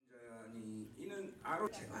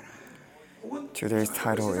Today's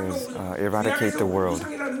title is Eradicate the World.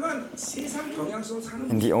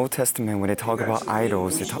 In the Old Testament, when they talk about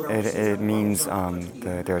idols, it means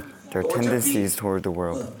their tendencies toward the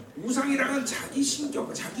world.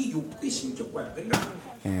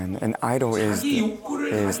 And an idol is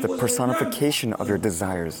the personification of your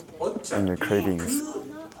desires and your cravings.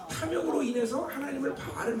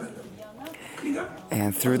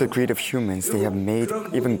 And through the greed of humans, they have made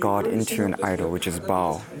even God into an idol, which is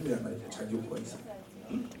Baal.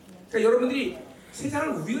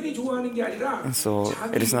 And so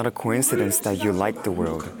it is not a coincidence that you like the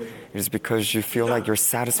world. It is because you feel like you're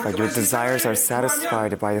satisfied. Your desires are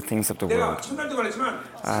satisfied by the things of the world.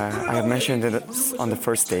 I have mentioned it on the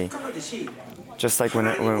first day. Just like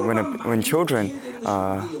when children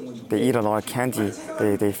they eat a lot of candy,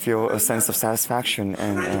 they feel a sense of satisfaction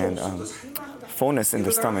and fullness in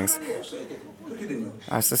their stomachs.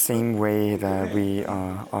 That's the same way that we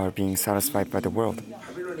are being satisfied by the world.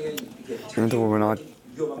 Even though we're not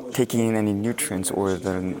taking in any nutrients or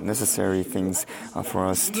the necessary things for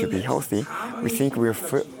us to be healthy, we think we are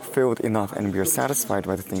filled enough and we are satisfied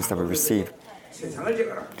by the things that we receive.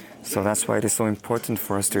 So that's why it is so important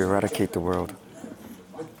for us to eradicate the world.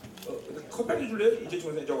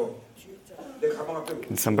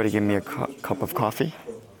 Can somebody give me a cup of coffee?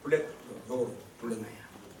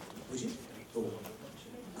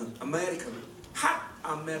 American. Hot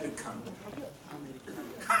American.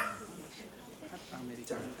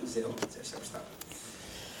 자, 보세요. 자, 시작합시다.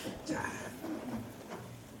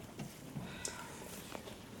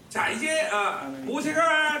 자, 이제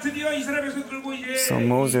모세가 드디어 이스라엘 백성 끌고 이제 So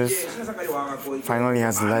Moses finally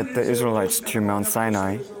has led the Israelites to Mount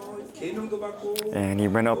Sinai, and he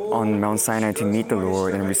went up on Mount Sinai to meet the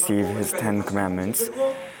Lord and receive his 10 commandments.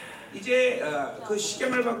 이제 그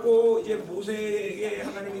시경을 받고 이제 모세에게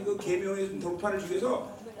하나님이 그 계명의 돌파를 주기 위해서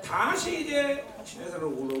다시 이제 시내산으로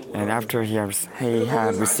올라오고. And after he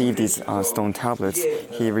had received these stone tablets,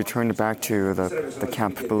 he returned back to the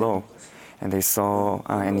camp below, and he saw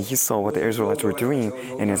what the Israelites were doing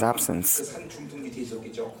in his absence. 산 중턱 밑에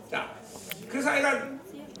있었겠죠. 자, 그래서 하여간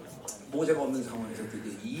모세가 없는 상황에서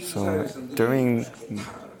이제 So during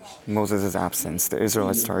Moses' absence, the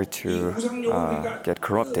Israelites started to get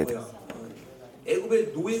corrupted.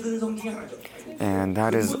 And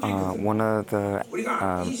that is one of the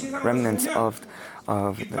remnants of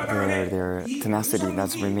their tenacity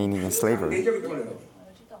that's remaining in slavery.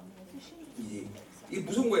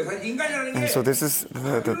 And so this is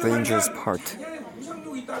the dangerous part.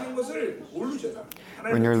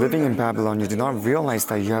 When you're living in Babylon, you do not realize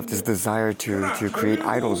that you have this desire to create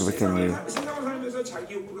idols within you.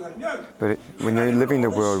 But when you're living in the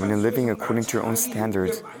world, when you're living according to your own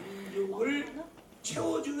standards,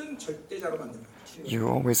 you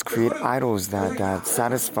always create idols that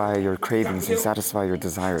satisfy your cravings and satisfy your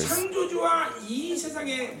desires.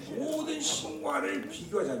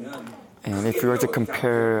 And if you were to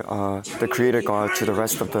compare the Creator God to the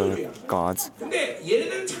rest of the gods,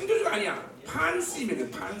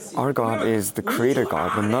 our God is the Creator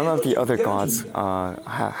God, but none of the other gods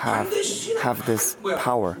have this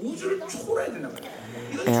power.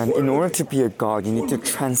 And in order to be a God, you need to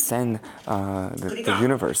transcend the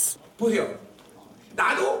universe.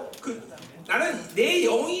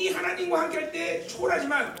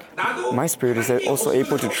 My spirit is also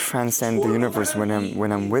able to transcend the universe when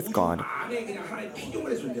I'm with God.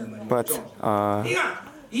 But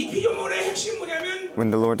when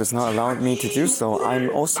the Lord does not allow me to do so, I'm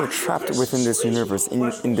also trapped within this universe,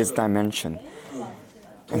 in this dimension.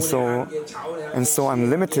 And so I'm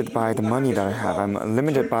limited by the money that I have. I'm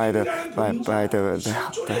limited by the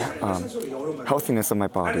healthiness of my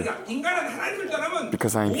body,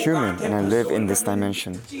 because I am human and I live in this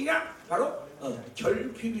dimension.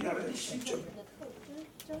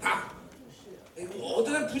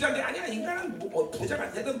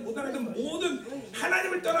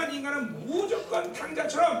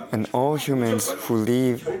 And all humans who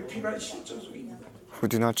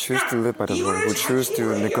do not choose to live by the Lord, who choose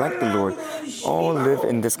to neglect the Lord, all live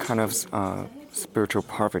in this kind of spiritual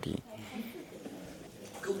poverty.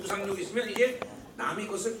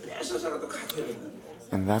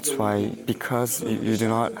 And that's why, because you do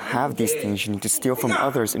not have these things, you need to steal from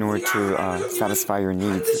others in order to satisfy your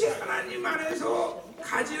needs.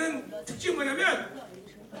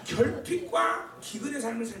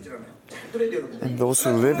 And those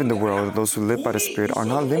who live in the world, those who live by the Spirit, are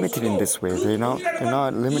not limited in this way. They're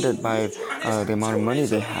not limited by the amount of money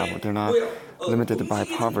they have. They're not limited by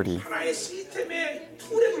poverty.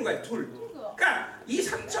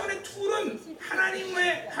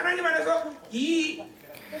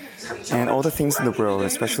 And all the things in the world,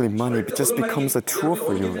 especially money, just becomes a tool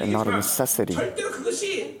for you and not a necessity.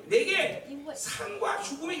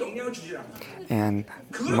 And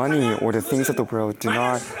money or the things of the world do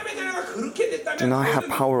not have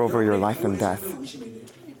power over your life and death.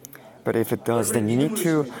 But if it does, then you need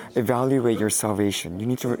to evaluate your salvation. You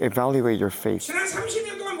need to evaluate your faith.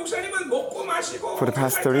 For the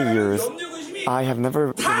past 30 years, I have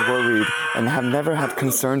never been worried and have never had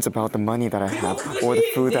concerns about the money that I have or the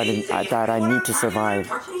food that I need to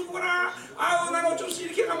survive.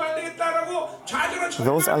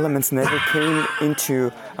 Those elements never came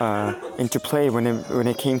into play when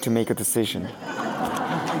it came to make a decision.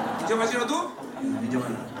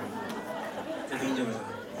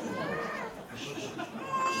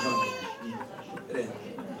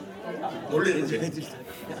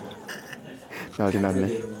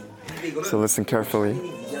 So listen carefully.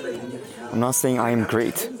 I'm not saying I am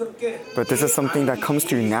great, but this is something that comes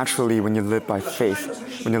to you naturally when you live by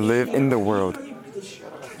faith, when you live in the world.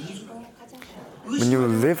 When you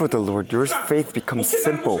live with the Lord, your faith becomes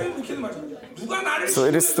simple. So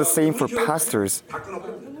it is the same for pastors.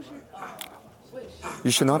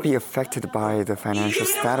 You should not be affected by the financial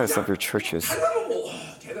status of your churches.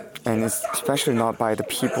 And especially not by the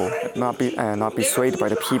people, not be swayed by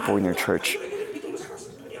the people in your church.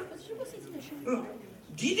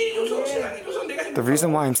 The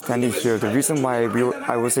reason why I'm standing here, the reason why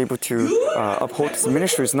I was able to uphold this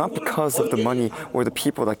ministry is not because of the money or the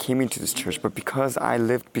people that came into this church, but because I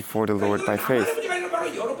lived before the Lord by faith.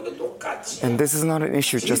 And this is not an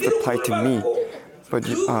issue just applied to me, but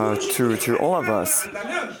to all of us.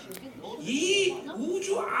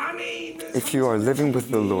 If you are living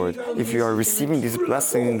with the Lord, if you are receiving these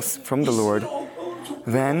blessings from the Lord,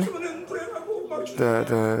 then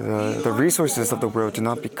the resources of the world do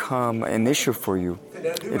not become an issue for you.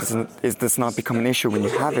 It does not become an issue when you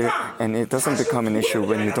have it, and it doesn't become an issue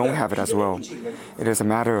when you don't have it as well. It is a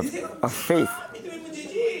matter of faith.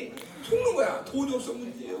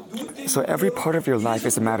 So every part of your life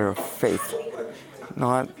is a matter of faith,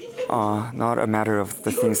 not a matter of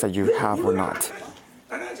the things that you have or not.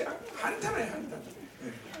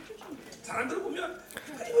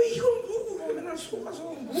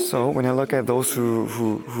 So when I look at those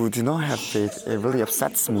who do not have faith, it really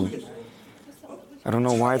upsets me. I don't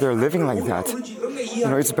know why they're living like that.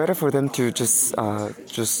 It's better for them to just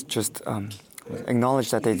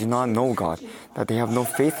acknowledge that they do not know God, that they have no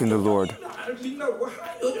faith in the Lord.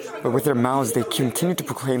 But with their mouths, they continue to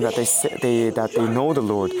proclaim that they know the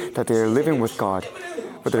Lord, that they are living with God.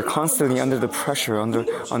 But they're constantly under the pressure,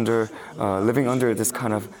 living under this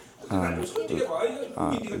kind of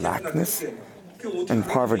lackness and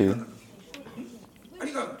poverty.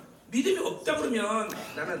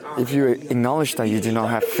 If you acknowledge that you do not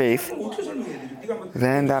have faith,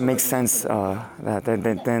 then that makes sense.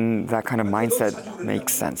 Then that kind of mindset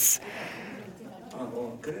makes sense.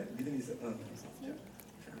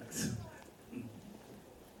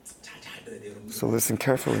 So listen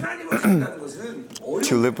carefully.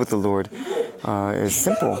 To live with the Lord is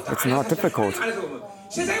simple. It's not difficult.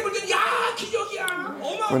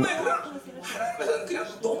 When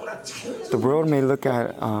the world may look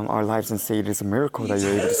at our lives and say it is a miracle that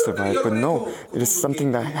you're able to survive, but no, it is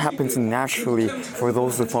something that happens naturally for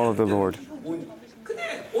those who follow the Lord.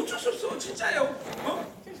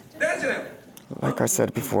 Like I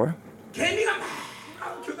said before,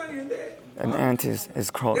 an ant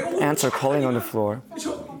ants are crawling on the floor.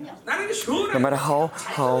 No matter how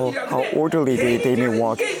orderly they may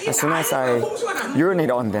walk, as soon as I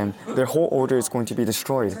urinate on them, their whole order is going to be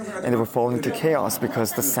destroyed, and they will fall into chaos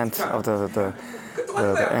because the scent of the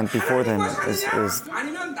ant before them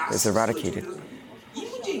is eradicated.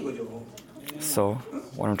 So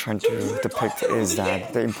what I'm trying to depict is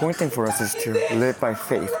that the important thing for us is to live by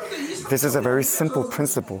faith. This is a very simple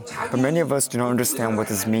principle, but many of us do not understand what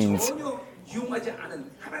this means.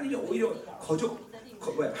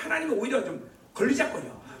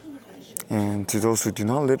 And to those who do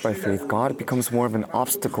not live by faith, God becomes more of an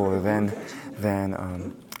obstacle than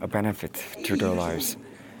a benefit to their lives.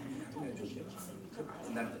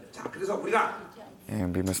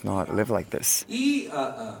 And we must not live like this.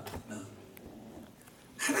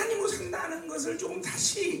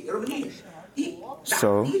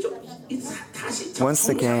 So, once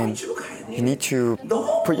again, you need to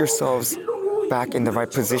put yourselves back in the right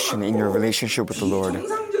position in your relationship with the Lord.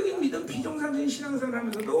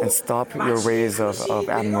 And stop your ways of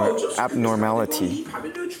abnormality.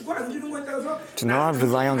 Do not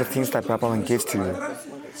rely on the things that Babylon gives to you.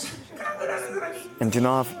 And do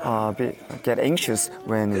not get anxious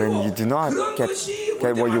when you do not get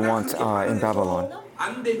what you want in Babylon.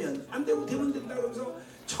 안 되고 되면 된다 그러면서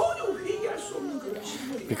전혀 회개할 수 없는 그런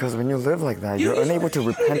신분이. Because when you live like that, you're unable to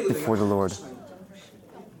repent before the Lord.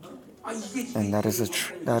 And that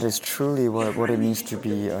is truly what it means to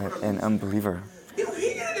be an unbeliever. 내가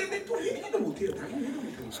회개해야 되는데 또 회개도 못해요. 당연히 회개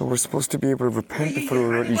못해요. So we're supposed to be able to repent before the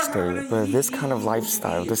Lord each day. But this kind of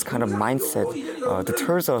lifestyle, this kind of mindset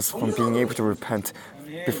deters us from being able to repent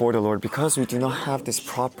before the Lord because we do not have this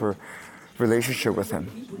proper relationship with Him.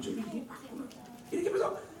 이렇게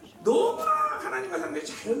해서 너무나 하나님과 사람들이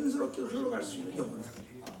자연스럽게 흘러갈 수 있는 영혼.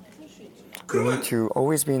 We need to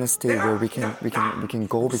always be in a state where we can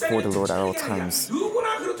go before the Lord at all times.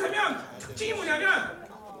 누구나 그렇다면 특징이 뭐냐면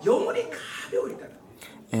영혼이 가벼워있다.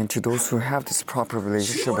 And to those who have this proper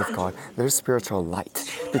relationship with God, their spirits are light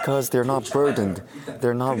because they're not burdened,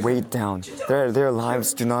 they're not weighed down. Their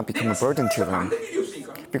lives do not become a burden to them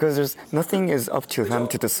because nothing is up to them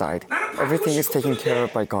to decide. Everything is taken care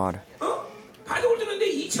of by God.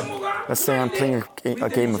 Let's say I'm playing a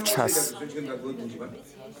game of chess.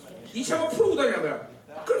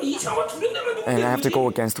 And I have to go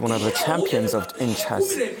against one of the champions in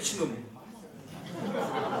chess.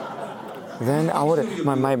 Then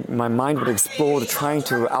my mind would explode trying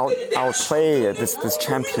to outplay this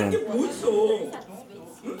champion.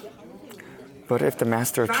 But if the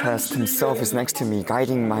master of chess himself is next to me,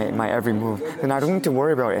 guiding my every move, then I don't need to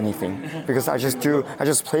worry about anything because I just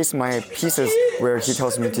place my pieces where he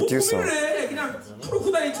tells me to do so.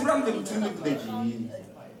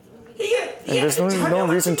 And there's no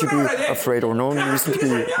reason to be afraid or no reason to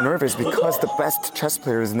be nervous because the best chess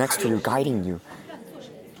player is next to you, guiding you.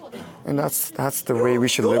 And that's the way we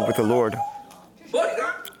should live with the Lord.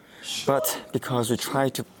 But because we try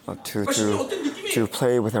to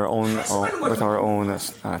play with our own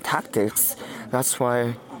tactics, that's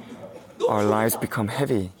why our lives become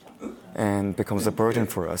heavy and becomes a burden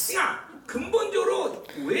for us.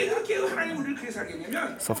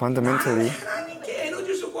 So fundamentally,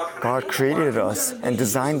 God created us and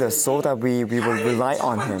designed us so that we will rely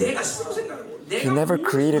on Him. He never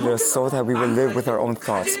created us so that we will live with our own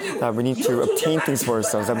thoughts, that we need to obtain things for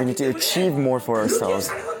ourselves, that we need to achieve more for ourselves.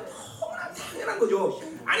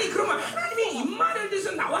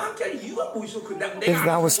 If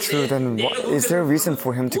that was true, then is there a reason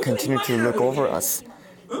for Him to continue to look over us?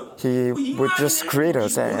 He would just create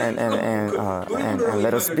us and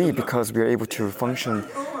let us be because we are able to function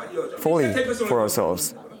fully for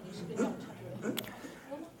ourselves.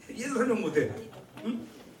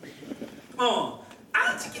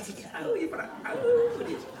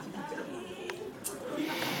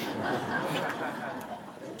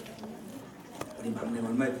 우리 막내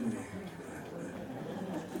얼마 예쁜데.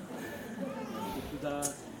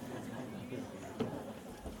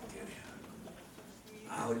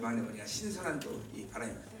 아 우리 막내 머리가 신선한 또 이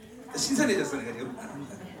바람이 신선해졌어 내가 지금.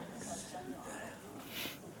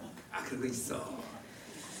 아 그런 거 있어.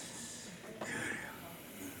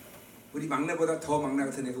 우리 막내보다 더 막내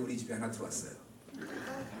같은 애가 우리 집에 하나 들어왔어요.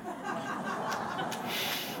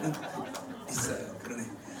 있어요 그런 애.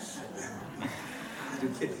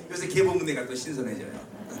 이렇게 요새 개봉문대가 또 신선해져요.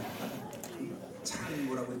 참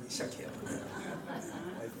뭐라고 시작해요.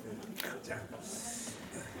 자,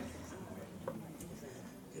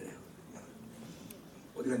 그래요.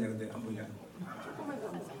 어디 갔냐 근데 안 보냐?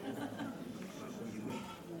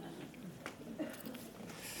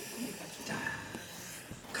 자,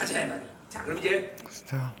 가자 말이야. 자, 그럼 이제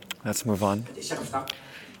Let's move on 이제 시작합시다.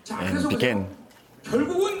 자, and begin.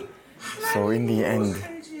 결국은 So in the end,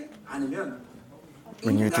 살지 않으면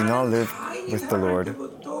when you do not live with the Lord,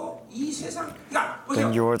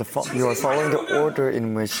 then you are following the order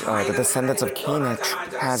in which the descendants of Cain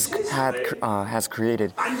has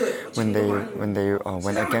created when they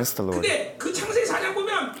went against the Lord.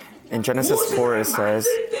 In Genesis 4, it says,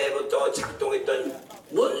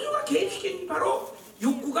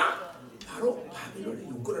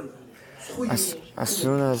 as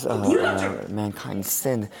soon as mankind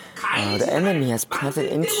sinned, the enemy has planted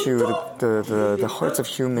into the hearts of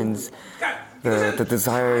humans the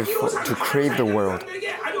desire to crave the world.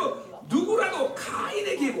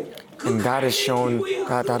 And that is shown,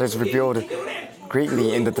 that is revealed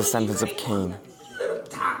greatly in the descendants of Cain.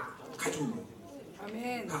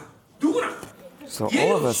 So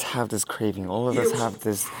all of us have this craving, all of us have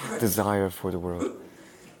this desire for the world.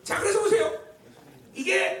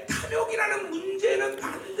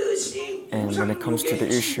 And when it comes to the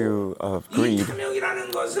issue of greed,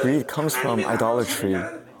 greed comes from idolatry.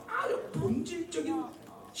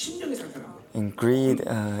 And greed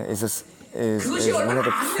is one of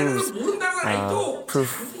the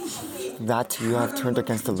proof that you have turned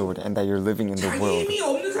against the Lord and that you're living in the world.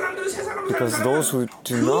 Because those who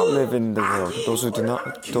do not live in the world, those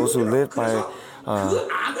who live by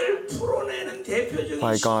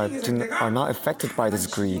God are not affected by this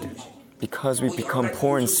greed, because we become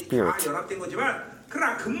poor in spirit.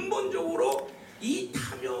 그러나 근본적으로 이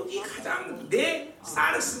탐욕이 가장 내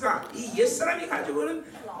사르스가 이 옛사람이 가지고 있는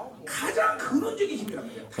가장 근원적인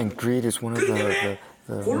힘이랍니다. And greed is one of the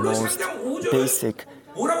most basic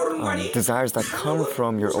desires that come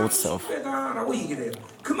from your old self.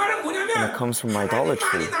 그 말은 뭐냐면 And it comes from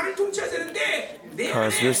idolatry. 나를 통치해야 되는데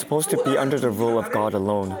Because you're supposed to be under the rule of God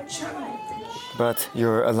alone. But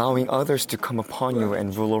you're allowing others to come upon you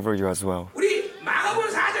and rule over you as well.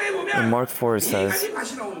 In Mark 4 it says,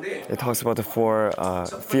 it talks about the four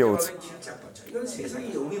fields.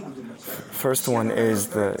 First one is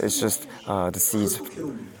just the seeds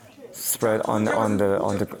spread on the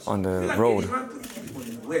road.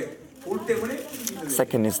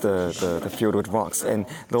 Second is the field with rocks, and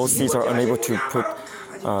those seeds are unable to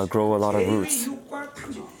grow a lot of roots.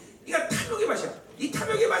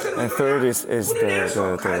 And third is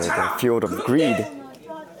the field of greed.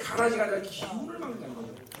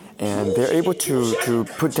 And they're able to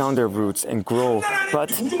put down their roots and grow,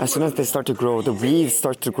 but as soon as they start to grow, the weeds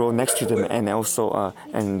start to grow next to them, and also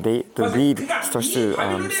the weed starts to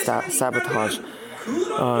sabotage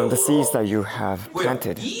the seeds that you have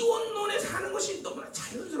planted.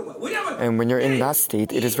 And when you're in that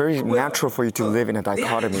state, it is very natural for you to live in a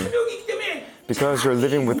dichotomy, because you're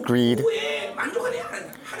living with greed.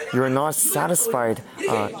 You're not satisfied.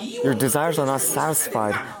 Your desires are not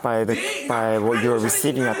satisfied by what you're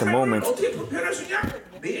receiving at the moment.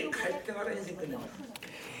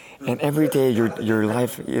 And every day your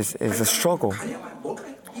life is a struggle.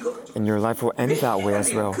 And your life will end that way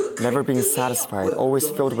as well. Never being satisfied, always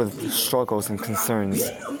filled with struggles and concerns.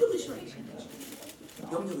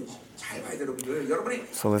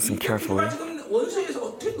 So listen carefully.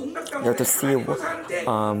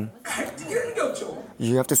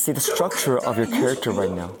 You have to see the structure of your character right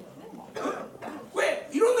now.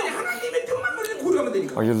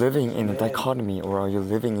 Are you living in a dichotomy, or are you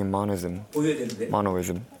living in monoism?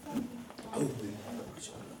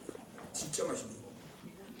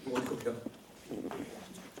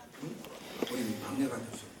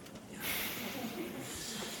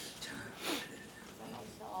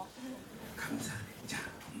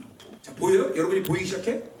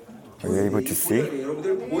 Are you able to see?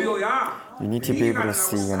 You need to be able to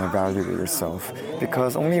see and evaluate yourself,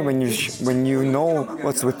 because only when you know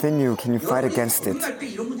what's within you can you fight against it.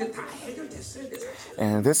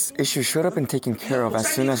 And this issue should have been taken care of as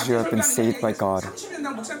soon as you have been saved by God.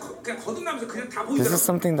 This is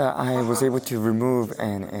something that I was able to remove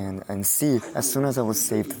and see as soon as I was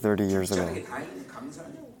saved 30 years ago.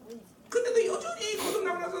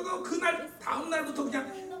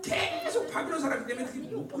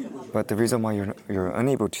 But the reason why you're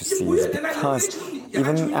unable to see is because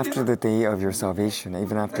even after the day of your salvation,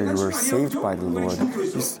 even after you were saved by the Lord,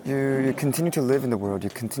 you continue to live in the world. You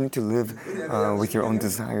continue to live with your own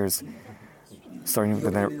desires, starting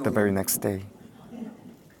with the very next day.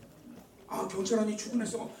 경찰관이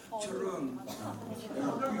출근했어.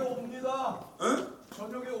 저녁에 옵니다. 응?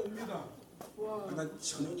 저녁에 옵니다. 나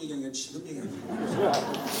저녁 얘기한 게 지금 얘기한 거야.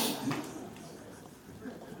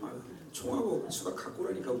 총하고 수가 갖고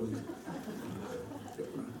오라니까 보이네.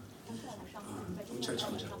 그랬구나.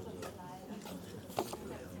 경찰청장.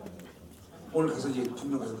 오늘 가서 이제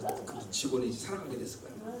분명 가서 그 직원이 살아가게 됐을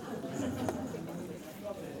거야.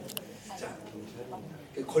 자,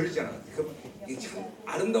 걸리잖아. 이게 참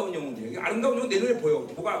아름다운 영혼들. 아름다운 영혼 내 눈에 보여.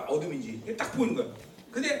 뭐가 어둠인지 딱 보이는 거야.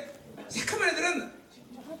 근데 새카만 애들은.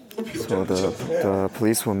 So the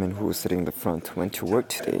policewoman who was sitting in the front went to work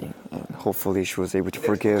today, and hopefully she was able to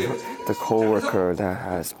forgive the co-worker that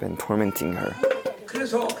has been tormenting her.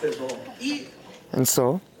 And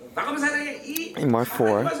so, in Mark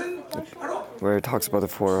 4, where it talks about the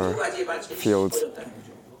four fields,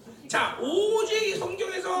 자, 오직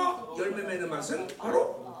성경에서 열매 맺는 맛은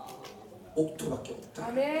바로 for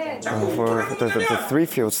the three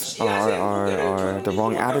fields are the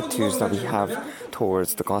wrong attitudes that we have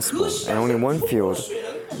towards the gospel. And only one field,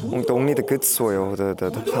 only the good soil,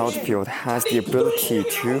 the plowed field, has the ability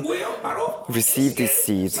to receive these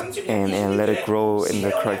seeds and let it grow in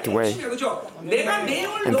the correct way.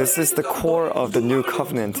 And this is the core of the new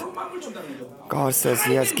covenant. God says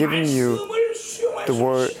He has given you the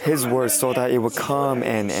word, His word, so that it will come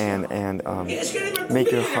and make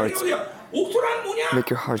your hearts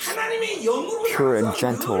pure and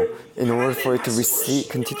gentle, in order for it to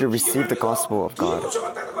continue to receive the gospel of God.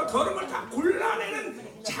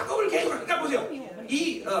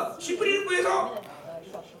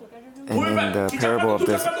 in the parable of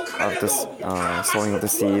this sowing of the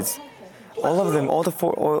seeds, all of them, all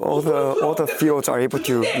the fields are able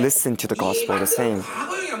to listen to the gospel the same.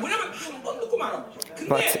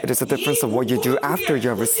 But it is a difference of what you do after you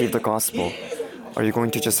have received the gospel. Are you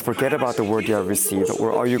going to just forget about the word you have received,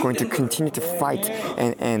 or are you going to continue to fight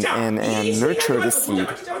and nurture the seed?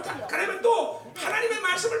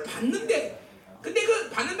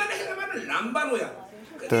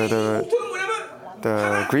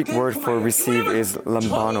 The Greek word for receive is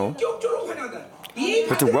lambano,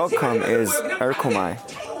 but to welcome is erkomai.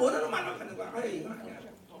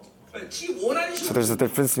 So there's a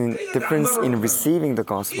difference in receiving the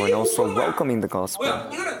gospel and also welcoming the gospel.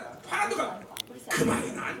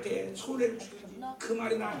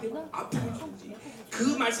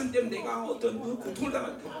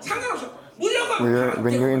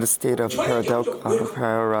 When you're in the state of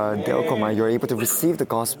paradelkoma, you're able to receive the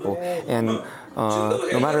gospel, and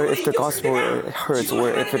no matter if the gospel hurts or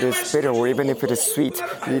if it is bitter or even if it is sweet,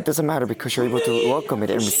 it doesn't matter because you're able to welcome it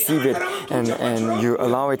and receive it, and you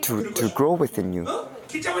allow it to grow within you.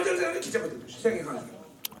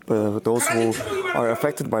 But those who are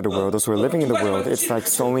affected by the world, those who are living in the world, it's like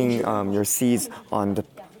sowing your seeds on the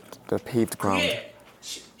paved ground.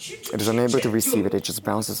 It is unable to receive it, it just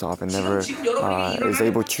bounces off and never is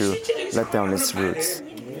able to let down its roots.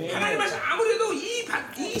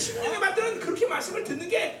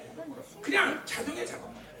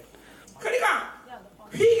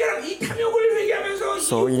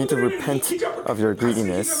 So you need to repent of your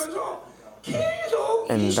greediness,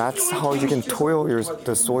 and that's how you can toil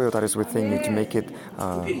the soil that is within you to make it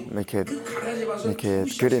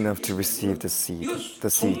good enough to receive the seeds.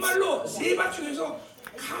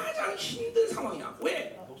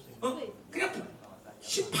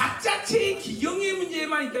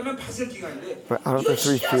 But out of the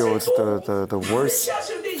three fields, the worst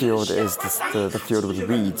field is the field with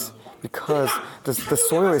weeds, because the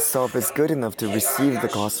soil itself is good enough to receive the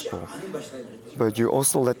gospel. But you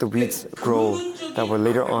also let the weeds grow that will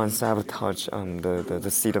later on sabotage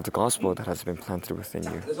the seed of the gospel that has been planted within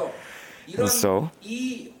you. And so,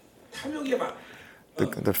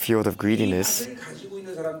 the field of greediness,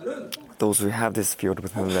 those who have this field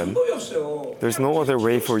within them, there's no other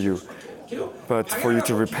way for you but for you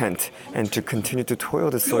to repent and to continue to toil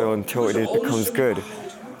the soil until it becomes good.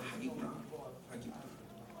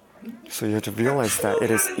 So you have to realize that it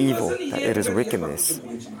is evil, that it is wickedness.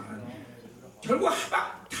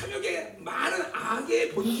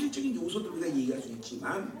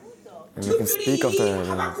 And we can speak of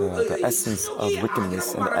the essence of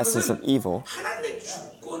wickedness and the essence of evil,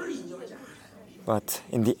 but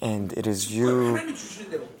in the end, it is you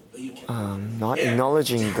not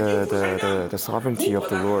acknowledging the sovereignty of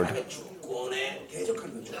the Lord,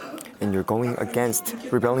 and you're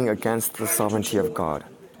rebelling against the sovereignty of God.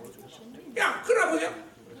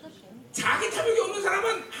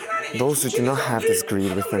 Those who do not have this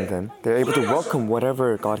greed within them, they're able to welcome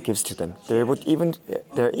whatever God gives to them. They're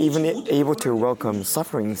even able to welcome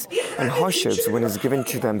sufferings and hardships when it's given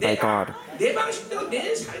to them by God,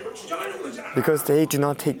 because they do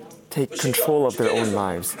not take control of their own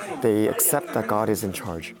lives. They accept that God is in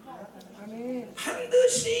charge.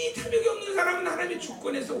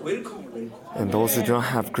 And those who do not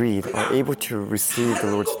have greed are able to receive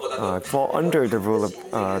the Lord's, fall under the rule of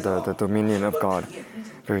the dominion of God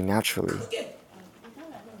very naturally.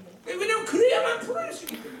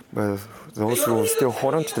 But those who still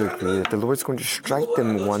hold on to the greed, the Lord is going to strike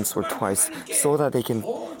them once or twice so that they can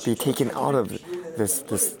be taken out of this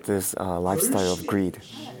lifestyle of greed.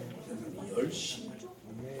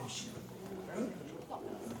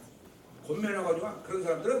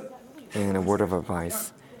 And a word of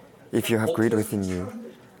advice: if you have greed within you,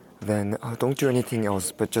 then don't do anything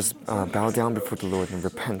else but just bow down before the Lord and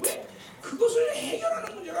repent.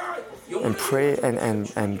 And pray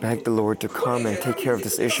and beg the Lord to come and take care of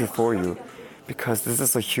this issue for you, because this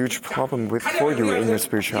is a huge problem for you in your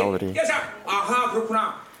spirituality.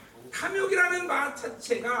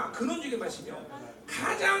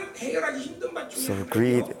 So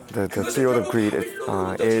greed, the field of greed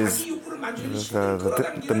is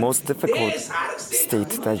the most difficult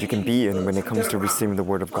state that you can be in when it comes to receiving the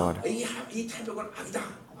Word of God.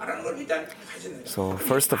 So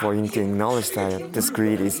first of all, you need to acknowledge that this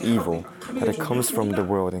greed is evil, that it comes from the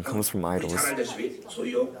world and comes from idols.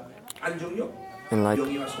 And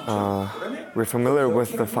we're familiar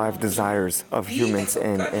with the 5 desires of humans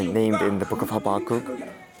and named in the book of Habakkuk.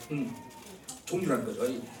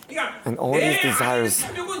 And all these desires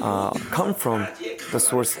come from the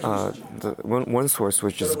source, one source,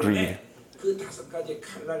 which is greed.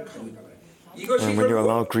 이것이 when you 결국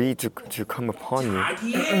allow greed to come upon you,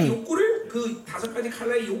 자기의 욕구를 그 5가지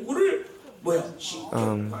칼라의 욕구를 뭐야?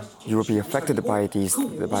 you will be affected by the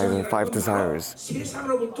 5 desires.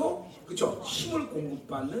 세상으로부터 그렇죠 힘을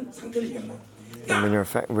공급받는 상태를 얘기하는 거야. And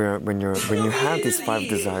when you have these 5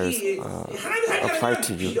 desires applied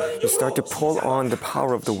to you, you start to pull on the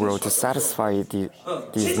power of the world to satisfy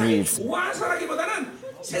these needs. 좋아서라기보다는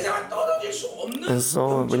세상과 떨어질 수 없는 And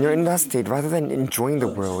so when you're in that state, rather than enjoying the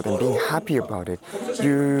world and being happy about it,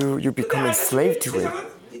 you become enslaved to it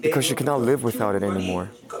because you cannot live without it anymore.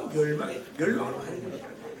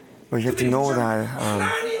 But you have to know that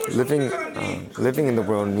living in the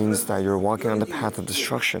world means that you're walking on the path of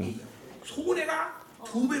destruction. 손해가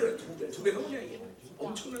두 배가 뭐냐 이게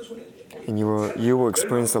엄청난 손해. And you will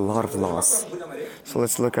experience a lot of loss. So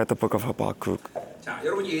let's look at the book of Habakkuk. 자,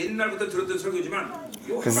 여러분이 옛날부터 들었던 설교지만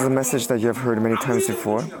This is a message that you have heard many times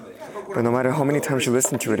before, but no matter how many times you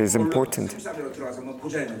listen to it, it is important. 13절로 들어가서 한번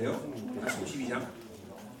보자 말이에요. 12장.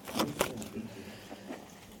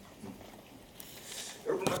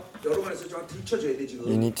 여러분에서 좀 들춰줘야 돼 지금.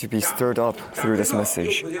 You need to be stirred up through this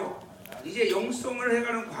message. 보세요. 이제 영성을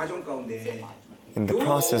해가는 과정 가운데 In the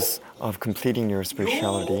process of completing your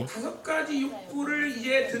spirituality, 5가지 욕구를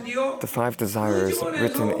이제 드디어 the 5 desires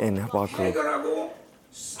written in Habakkuk 해결하고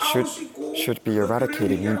싸울 수 있고 should be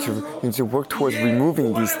eradicated. You need to work towards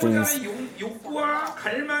removing these things 욕구와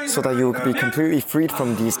갈망이 so that you will be completely freed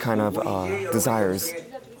from these kind of desires.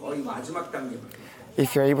 거의 마지막 단계.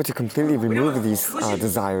 If you're able to completely remove these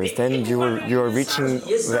desires, then you are reaching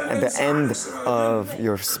the end of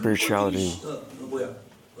your spirituality.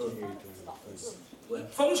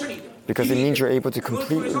 Because it means you're able to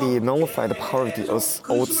completely nullify the power of the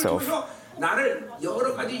old self. 나를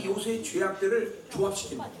여러 가지 요소의 죄악들을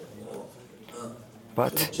조합시키는 거예요.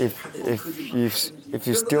 But if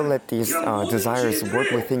you still let these desires work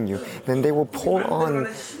within you, then they will pull on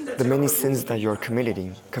the many sins that you're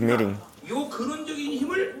committing. 요 근원적인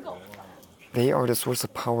힘을 They are the source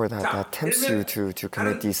of power that tempts you to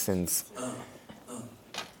commit these sins.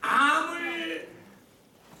 암을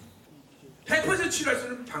 100% 치료할 수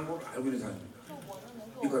있는 방법을 알고 있는 사람입니다.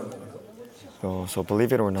 이거란 말이에요. So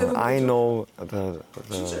believe it or not, I know the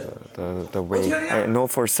way. I know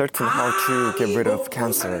for certain how to get rid of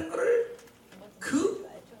cancer.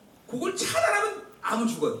 그걸 차단하면 암은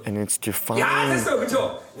죽어요. And it's to 야, find 됐어,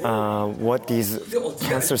 그렇죠? what these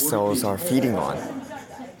cancer cells are feeding on.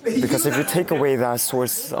 Because if you take away that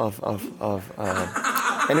source of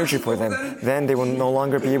energy for them, then they will no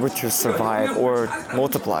longer be able to survive or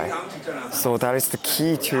multiply. So that is the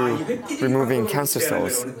key to removing cancer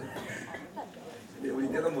cells.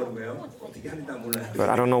 But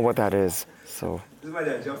I don't know what that is, so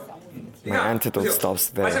my antidote stops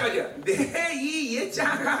there.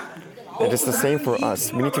 It is the same for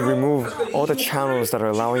us. We need to remove all the channels that are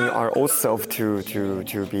allowing our old self to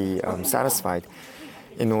be satisfied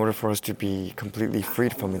in order for us to be completely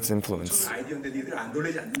freed from its influence.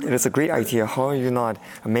 It is a great idea. How are you not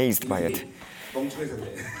amazed by it?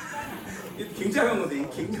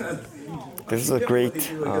 This is a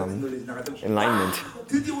great enlightenment.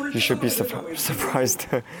 You should be surprised.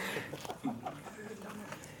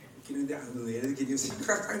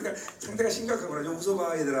 상태가 심각하구나. 좀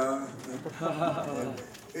웃어봐 얘들아.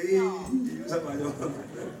 에이 웃어봐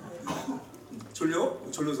좀.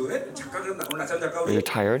 졸려서 그래? 잠깐 오늘 낮잠 잘까 우리? Are you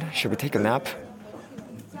tired? Should we take a nap?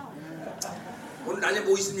 오늘 낮에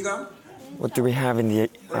뭐 있습니까? What do we have in the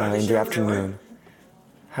afternoon?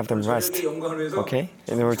 Have them rest, okay?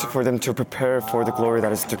 In order for them to prepare for the glory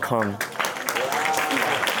that is to come.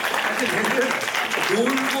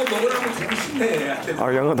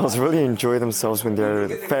 Our young adults really enjoy themselves when they're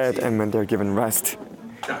fed and when they're given rest.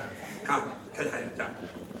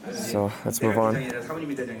 So let's move on.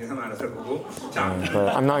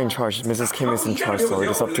 But I'm not in charge. Mrs. Kim is in charge, so it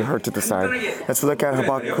is up to her to decide. Let's look at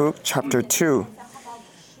Habakkuk chapter 2.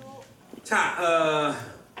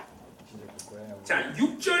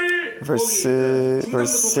 Verse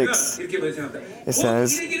 6. It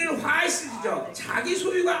says,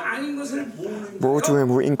 "Woe to him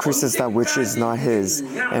who increases that which is not his,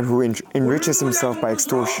 and who enriches himself by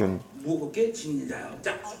extortion."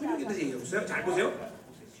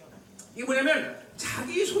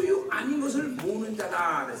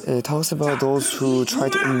 It talks about those who try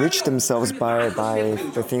to enrich themselves by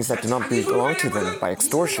the things that do not belong to them, by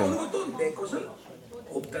extortion.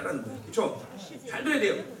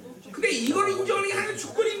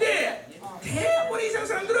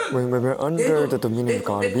 When we're under the dominion of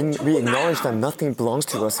God, we acknowledge that nothing belongs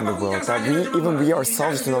to us in the world, that we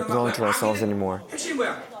ourselves do not belong to ourselves anymore.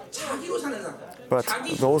 But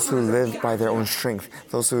those who live by their own strength,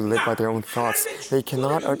 those who live by their own thoughts, they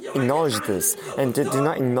cannot acknowledge this and do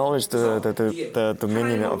not acknowledge the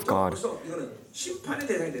dominion of God.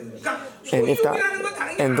 And if that,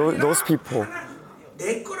 and those people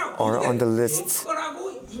are on the list,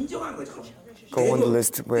 go on the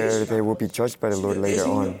list where they will be judged by the Lord later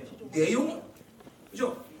on.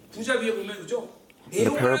 In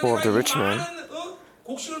the parable of the rich man,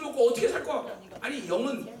 곡식을 먹고 어떻게 살 거야? 아니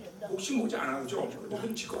영은 곡식 먹지 않아 그죠?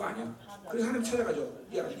 그건 지거가 아니야. 그래서 하나님 찾아가죠.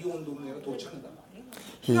 야, 네 온도 내가 도 찾는다.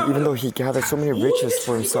 even though he gathered so many riches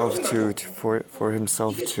for himself to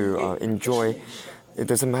enjoy, it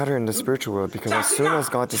doesn't matter in the spiritual world, because as soon as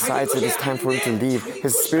God decides it is time for him to leave,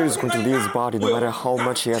 his spirit is going to leave his body no matter how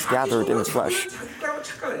much he has gathered in his flesh.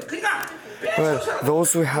 But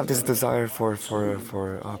those who have this desire for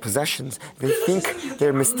possessions, they think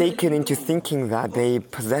they're mistaken into thinking that they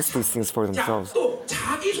possess these things for themselves. 또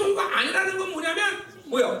자기 소유가 아니라는 건 뭐냐면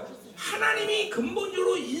하나님이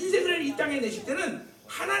근본적으로 인생을 이 땅에 내실 때는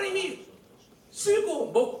하나님이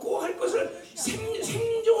쓸고 먹고 할 것을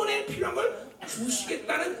생존에 필요한 걸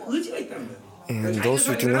주시겠다는 의지가 있다는 거예요. And those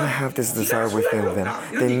who do not have this desire within them,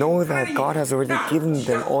 they know that God has already given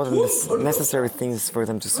them all the necessary things for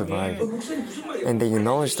them to survive. And they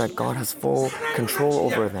acknowledge that God has full control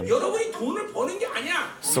over them.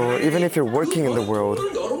 So even if you're working in the world,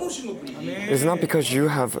 it's not because you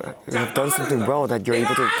have done something well that you're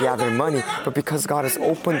able to gather money, but because God has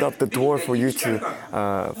opened up the door for you to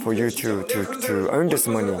earn this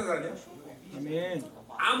money.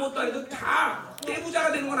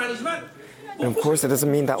 And of course, it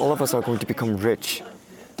doesn't mean that all of us are going to become rich,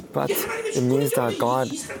 but it means that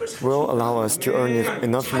God will allow us to earn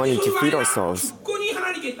enough money to feed ourselves.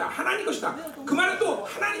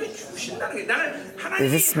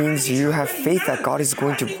 This means you have faith that God is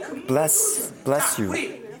going to bless you.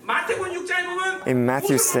 In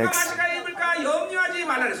Matthew 6,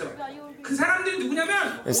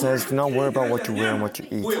 it says, do not worry about what you wear and what you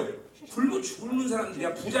eat.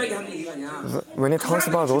 When it talks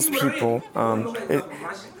about those people,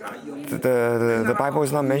 the Bible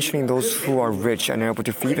is not mentioning those who are rich and able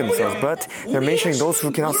to feed themselves, but they're mentioning those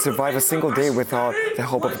who cannot survive a single day without the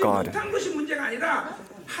help of God.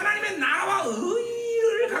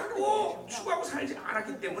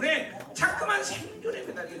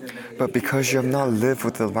 But because you have not lived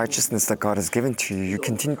with the righteousness that God has given to you, you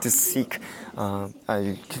continue to seek,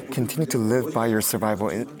 you continue to live by your survival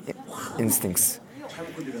instincts.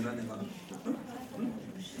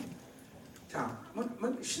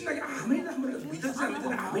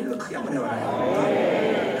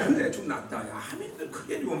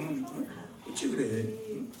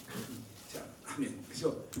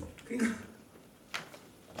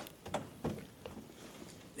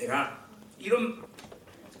 내가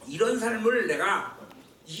이런 삶을 내가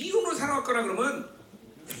이론으로 살아왔거나 그러면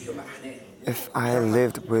이러면 안 해. If I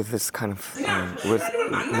lived with this kind of, with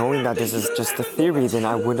knowing that this is just a theory, then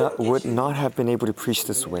I would not have been able to preach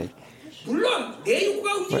this way.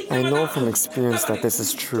 But I know from experience that this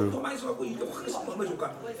is true.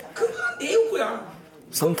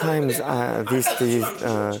 Sometimes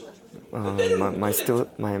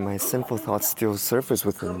my sinful thoughts still surface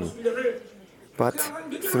within me. But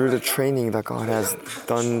through the training that God has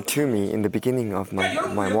done to me in the beginning of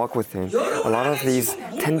my walk with Him, a lot of these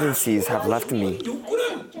tendencies have left me.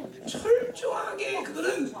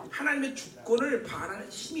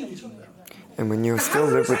 And when you still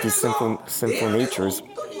live with these sinful natures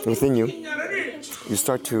within you, you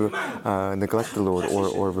start to neglect the Lord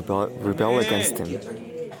or rebel against Him.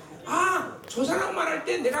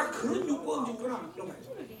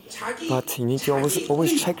 But you need to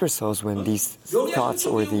always check yourselves when these thoughts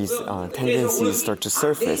or these tendencies start to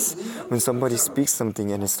surface. When somebody speaks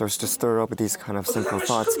something and it starts to stir up these kind of sinful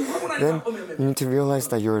thoughts, then you need to realize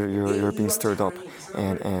that you're being stirred up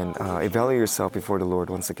and evaluate yourself before the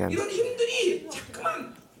Lord once again.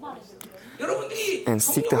 And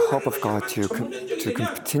seek the help of God to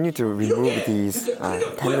continue to remove these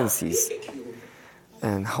tendencies.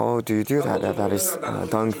 And how do you do that? That is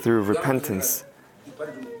done through repentance.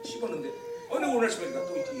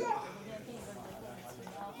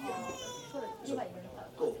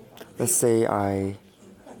 Let's say I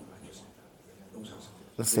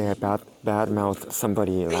bad-mouthed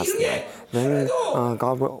somebody last night. Then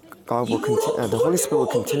the Holy Spirit will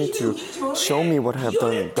continue to show me what I have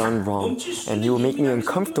done wrong, and He will make me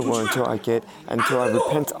uncomfortable until I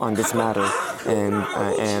repent on this matter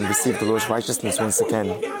and receive the Lord's righteousness once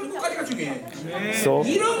again. So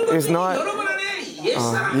it's not.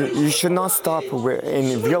 You should not stop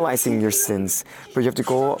in realizing your sins, but you have to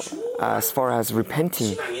go as far as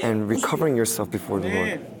repenting and recovering yourself before the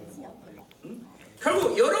Lord.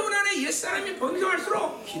 결국 여러분 안에 옛사람이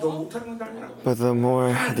번성할수록 기도 못하는 건 아니라. But the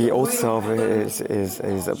more the old self is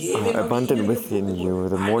abundant within you,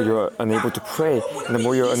 the more you're unable to pray, and the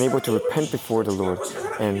more you're unable to repent before the Lord,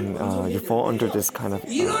 and you fall under this kind of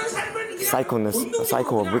cycle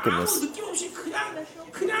of wickedness. 느낌 없이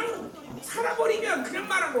그냥 살아버리면 그냥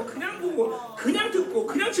말하고 그냥 보고 그냥 듣고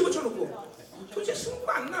그냥 집어쳐놓고 도대체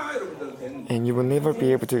승부가 안 나 여러분들한테는. And you will never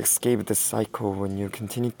be able to escape this cycle when you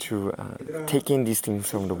continue to take in these things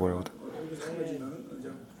from the world.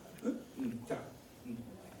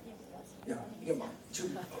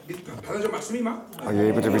 Are you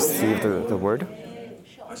able to receive the word?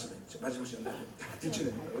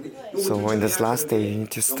 So in this last day, you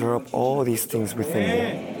need to stir up all these things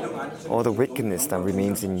within you, all the wickedness that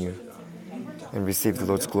remains in you, and receive the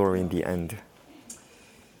Lord's glory in the end.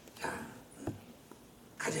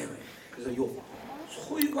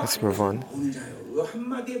 Let's move on.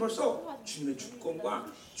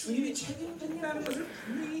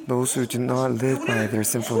 Those who do not live by their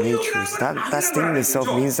sinful natures, that statement itself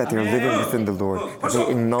means that they are living within the Lord, that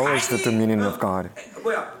they acknowledge the dominion of God.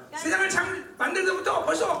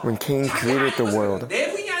 When Cain created the world,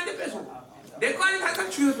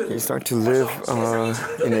 he started to live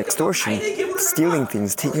in extortion, stealing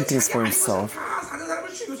things, taking things for himself.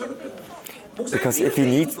 Because if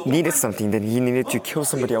he needed something, then he needed to kill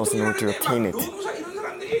somebody else in order to obtain it.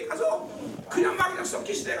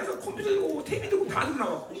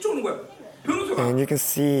 And you can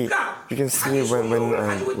see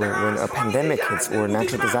when a pandemic hits or a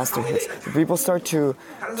natural disaster hits, people start to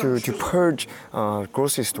purge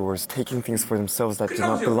grocery stores, taking things for themselves that do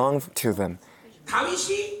not belong to them.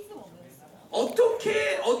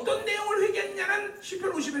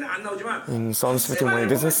 In Psalms 51, it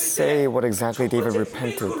doesn't say what exactly David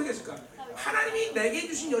repented.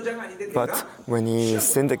 But when he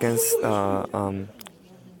sinned against Bathsheba,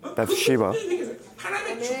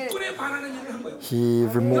 he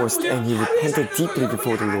remorsed and he repented deeply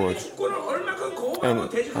before the Lord.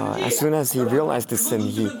 And as soon as he realized this sin,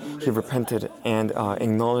 he repented and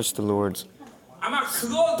acknowledged the Lord's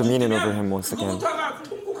dominion over him once again.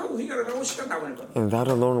 And that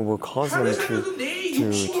alone will cause him to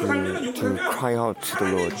cry out to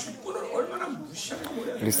the Lord.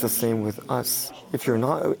 It is the same with us. If you're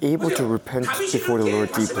not able to repent before the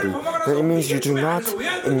Lord deeply, then it means you do not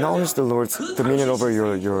acknowledge the Lord's dominion over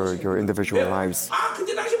your individual lives.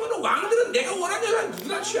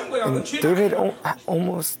 And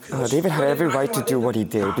David had every right to do what he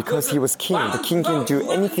did because he was king. The king can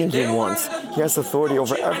do anything he wants. He has authority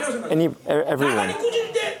over everyone.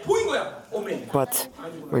 But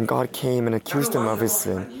when God came and accused him of his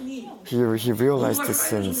sin, he realized his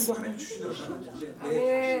sins.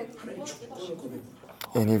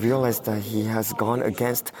 And he realized that he has gone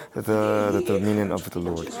against the dominion of the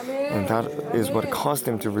Lord. And that is what caused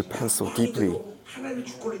him to repent so deeply.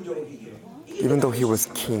 Even though he was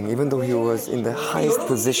king, even though he was in the highest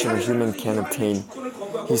position a human can obtain,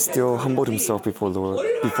 he still humbled himself before the Lord,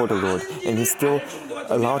 and he still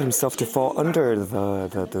allowed himself to fall under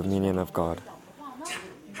the dominion of God.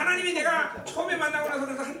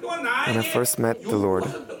 When I first met the Lord,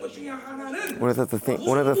 one of the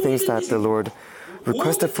things that the Lord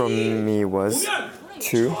requested from me was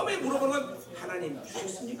to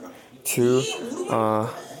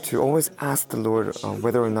always ask the Lord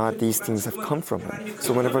whether or not these things have come from Him.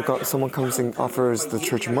 So whenever someone comes and offers the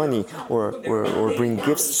church money or bring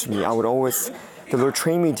gifts to me, the Lord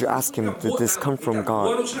trained me to ask Him, did this come from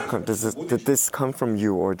God? Did this come from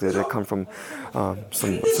you, or did it come from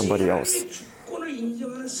somebody else?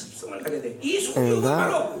 And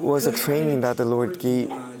that was a training that the Lord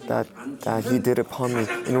gave, that He did upon me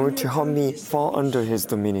in order to help me fall under His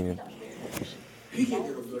dominion.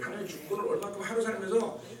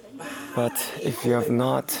 But if you have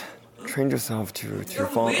not trained yourself to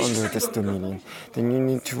fall under this dominion, then you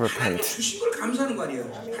need to repent.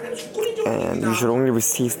 And you should only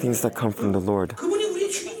receive things that come from the Lord.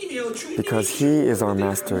 Because He is our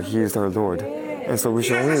Master, He is our Lord. And so we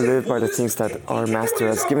should only live by the things that our Master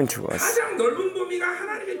has given to us.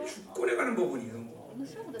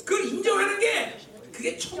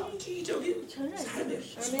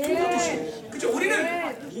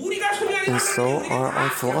 And so our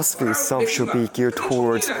philosophy itself should be geared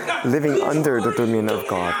towards living under the dominion of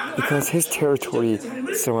God, because His territory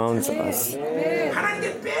surrounds us.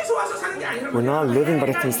 We're not living by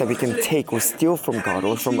the things that we can take or steal from God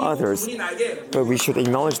or from others. But we should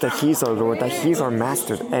acknowledge that He's our Lord, that He's our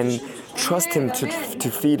Master, and trust Him to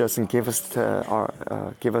feed us and give us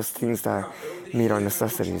things that meet our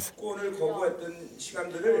necessities.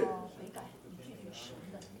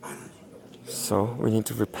 So we need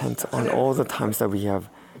to repent on all the times that we have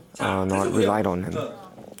not relied on Him.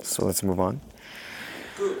 So let's move on.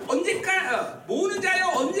 모으는 자여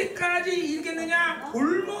언제까지 일겠느냐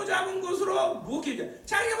볼모 잡은 것으로 무엇이냐.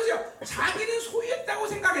 자, 이게 보세요. 자기는 소유했다고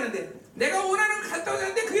생각했는데 내가 원하는 걸 갖다고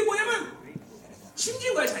했는데 그게 뭐냐면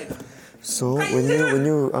심지어 거야 자기가. So when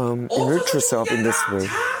you enrich yourself in this way,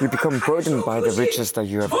 you become burdened by the riches that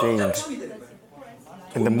you have gained.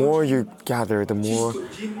 And the more you gather, the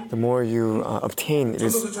more you obtain,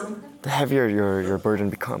 the heavier your burden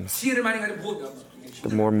becomes. The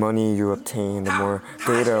more money you obtain, the more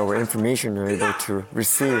data or information you're able to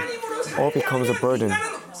receive, all becomes a burden.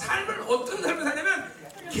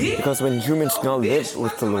 Because when humans do not live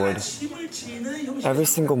with the Lord, every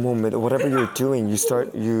single moment, whatever you're doing,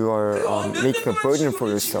 you are making a burden for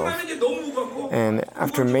yourself. And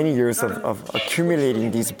after many years of accumulating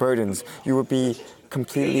these burdens, you will be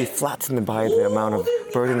completely flattened by the amount of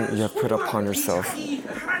burden you have put upon yourself.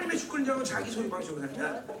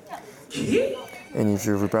 And if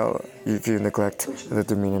you rebel, if you neglect the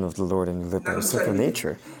dominion of the Lord and you live by your sinful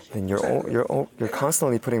nature, then you're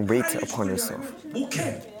constantly putting weight upon yourself.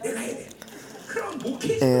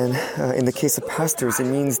 And in the case of pastors, it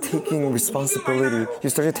means taking responsibility. You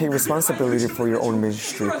start to take responsibility for your own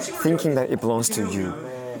ministry, thinking that it belongs to you.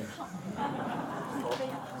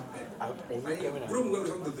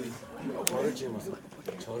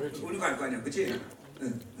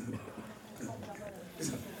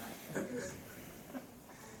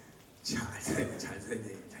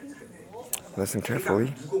 Listen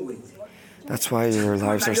carefully. That's why your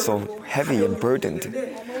lives are so heavy and burdened.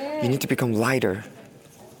 You need to become lighter.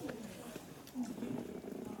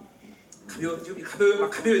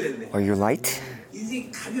 Are you light?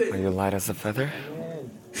 Are you light as a feather?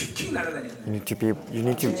 You need to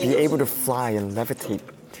be able to fly and levitate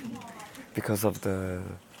because of the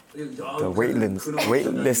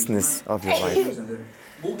weightlessness of your life.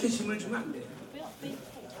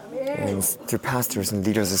 And to pastors and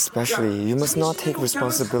leaders especially, you must not take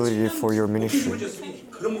responsibility for your ministry.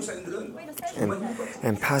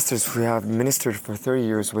 And pastors who have ministered for 30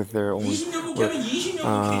 years with their own,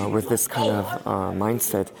 with this kind of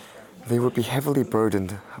mindset, they would be heavily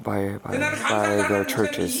burdened by their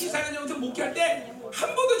churches.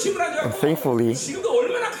 And thankfully,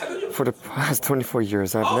 for the past 24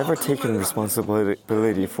 years, I've never taken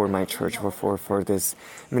responsibility for my church or for this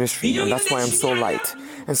ministry, and that's why I'm so light.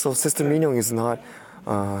 And so Sister Minho is not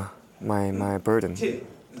my burden.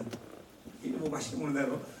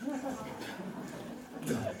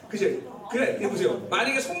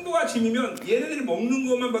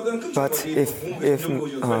 But if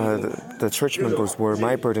the church members were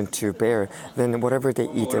my burden to bear, then whatever they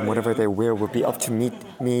eat and whatever they wear would be up to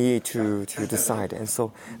me to decide. And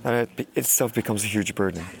so that itself becomes a huge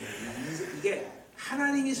burden.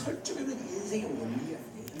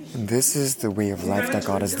 And this is the way of life that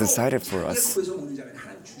God has decided for us.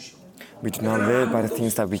 We do not live by the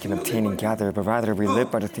things that we can obtain and gather, but rather we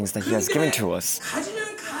live by the things that He has given to us.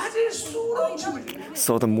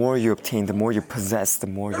 So the more you obtain, the more you possess, the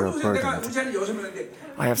more you're burdened.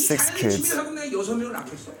 I have 6 kids.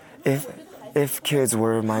 If kids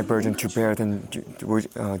were my burden to bear, then do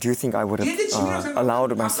you think I would have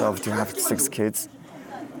allowed myself to have 6 kids?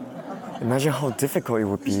 Imagine how difficult it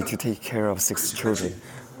would be to take care of 6 children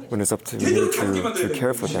when it's up to me to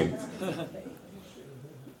care for them.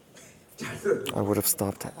 I would have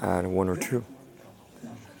stopped at 1 or 2.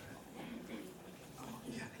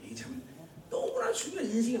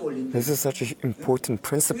 This is such an important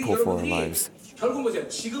principle for our lives.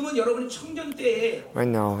 Right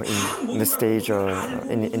now, in the stage in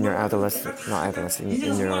your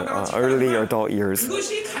in your early adult years,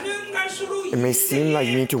 it may seem like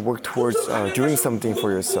you need to work towards doing something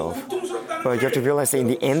for yourself. But you have to realize that in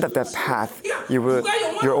the end of that path,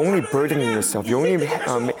 you're only burdening yourself. You're only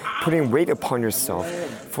putting weight upon yourself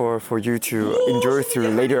for you to endure through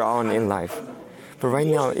later on in life. But right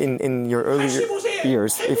now, in your early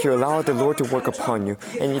years, if you allow the Lord to work upon you,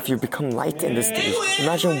 and if you become light in this stage,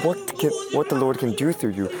 imagine what the Lord can do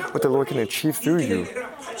through you, what the Lord can achieve through you.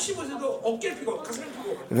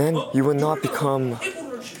 Then you will not become...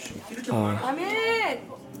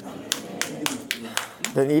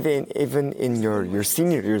 then even in your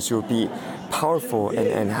senior years, you'll be powerful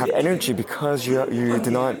and have energy because you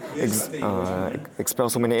do not expel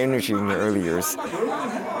so many energy in your early years.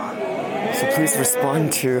 So please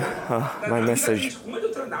respond to my message.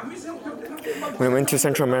 When I went to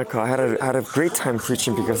Central America, I had a great time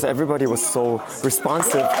preaching because everybody was so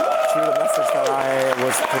responsive to the message that I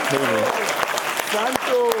was proclaiming.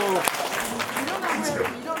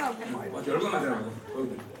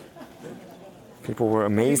 People were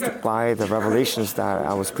amazed by the revelations that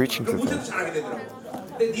I was preaching to them.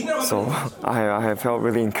 So I felt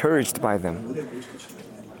really encouraged by them.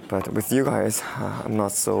 But with you guys, I'm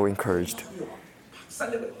not so encouraged.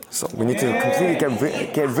 So we need to completely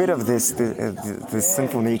get rid of this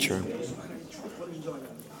sinful nature.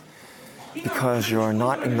 Because you are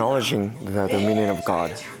not acknowledging the meaning of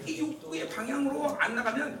God.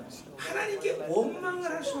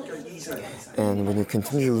 And when you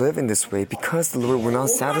continue to live in this way, because the Lord will not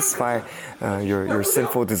satisfy your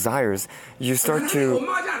sinful desires, you start to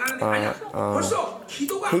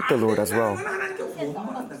hate the Lord as well.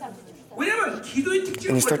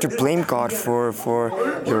 And you start to blame God for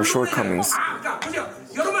your shortcomings.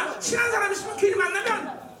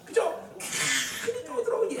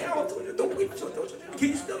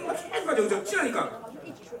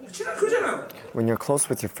 When you're close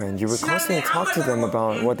with your friend, you would constantly talk to them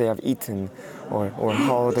about what they have eaten, or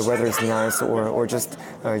how the weather is nice, or just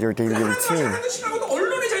your daily routine.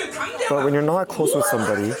 But when you're not close with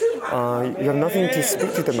somebody, you have nothing to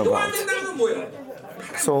speak to them about.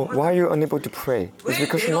 So why are you unable to pray? It's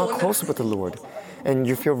because you're not close with the Lord, and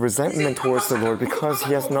you feel resentment towards the Lord because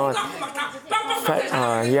He has not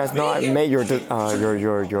met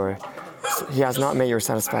your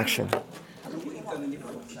satisfaction.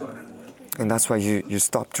 And that's why you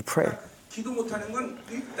stop to pray.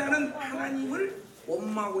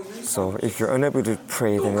 So if you're unable to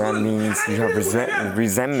pray, then that means you have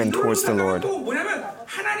resentment towards the Lord.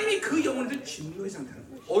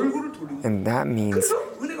 And that means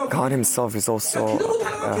God Himself is also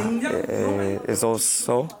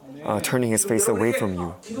turning His face away from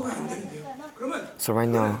you. So right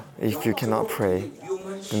now, if you cannot pray,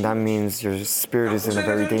 then that means your spirit is in a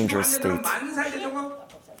very dangerous state.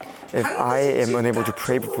 If I am unable to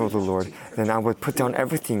pray before the Lord, then I would put down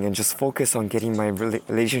everything and just focus on getting my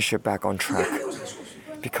relationship back on track.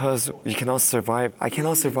 Because I cannot survive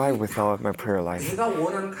without my prayer life.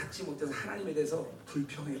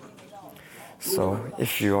 So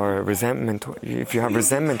if you have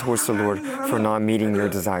resentment towards the Lord for not meeting your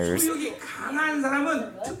desires,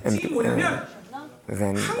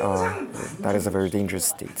 then that is a very dangerous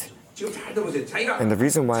state. And the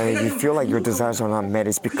reason why you feel like your desires are not met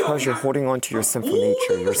is because you're holding on to your sinful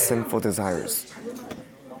nature, your sinful desires.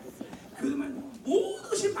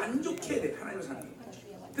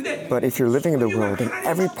 But if you're living in the world, then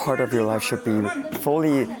every part of your life should be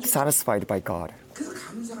fully satisfied by God.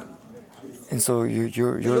 And so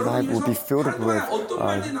your life will be filled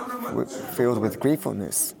with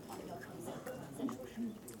gratefulness.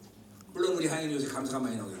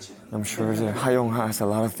 I'm sure Hayong has a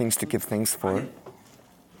lot of things to give thanks for.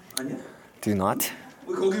 Do you not?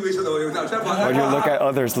 Or you look at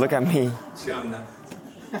others, look at me.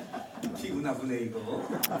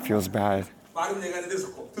 Feels bad.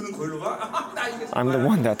 I'm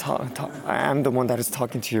the one that is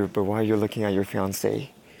talking to you, but why are you looking at your fiancé?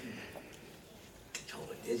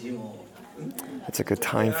 It's a good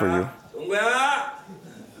time for you.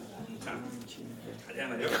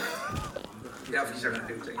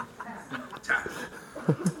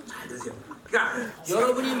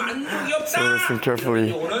 So listen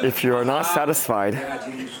carefully. If you are not satisfied,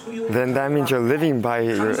 then that means you're living by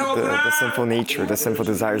the sinful nature, the sinful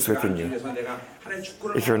desires within you.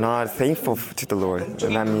 If you're not thankful to the Lord,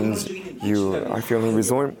 then that means you are feeling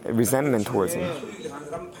resentment towards Him.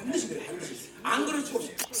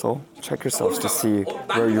 So check yourselves to see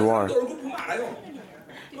where you are.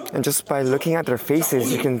 And just by looking at their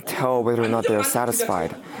faces, you can tell whether or not they are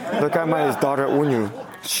satisfied. Look at my daughter Onyu.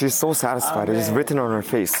 She's so satisfied. It is written on her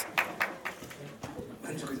face.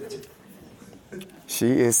 She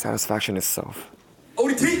is satisfaction itself.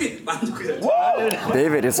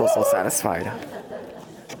 David is also satisfied.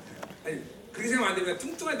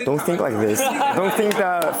 Don't think like this. Don't think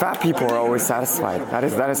that fat people are always satisfied. That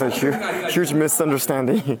is a huge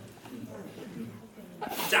misunderstanding.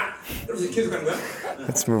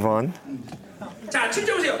 Let's move on.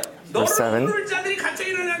 Verse 7.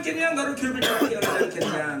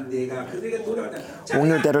 Won't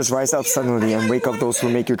your debtors rise up suddenly and wake up those who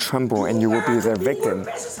make you tremble, and you will be their victim?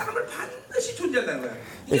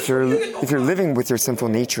 If you're living with your sinful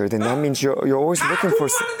nature, then that means you're always looking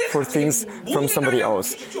for things from somebody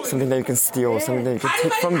else, something that you can steal, something that you can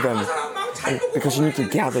take from them, because you need to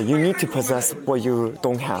gather, you need to possess what you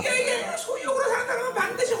don't have.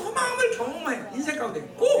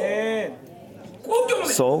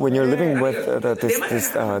 So when you're living with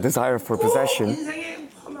this desire for possession, 인생의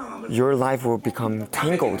허망함을. your life will become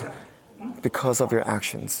tangled because of your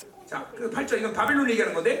actions. 자, 그 8절 이건 바빌론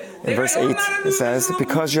얘기하는 건데. In verse 8, it says,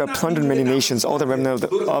 because you have plundered many nations, all the remnant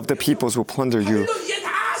of the peoples will plunder you. 이제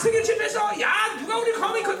다 세계를 침해해서 야 누가 우리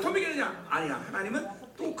가만히 더 먹이느냐? 아니야. 하나님은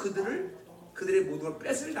또 그들의 모든 걸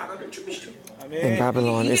뺏을 나가길 준비시켜. In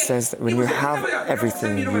Babylon, it says, when you have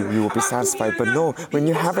everything, you will be satisfied. But no, when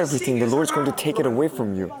you have everything, the Lord is going to take it away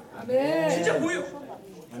from you. 진짜 보여.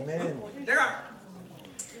 내가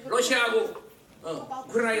러시아하고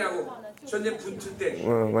우크라이나하고 전쟁 붙을 때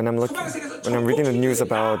When I'm reading the news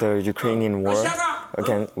about the Ukrainian war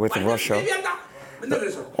again with Russia,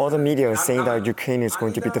 all the media is saying that Ukraine is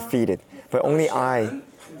going to be defeated. But only I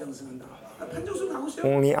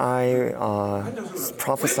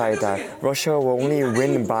prophesied that Russia will only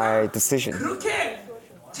win by decision. 그렇게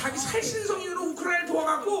자기 살신성인으로 우크라이나를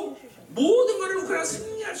도와갖고 모든 거를 우크라이나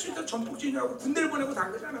승리할 수 있도록 전폭진하고 군대를 보내고 다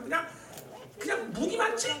그러잖아. 그냥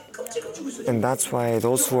무기만 찔끔찔끔 주고 있어. And that's why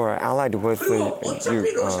those who are allied with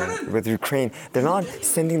Ukraine, they're not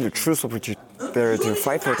sending the troops over there to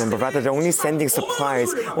fight for them, but rather they're only sending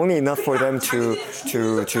supplies, only enough for them to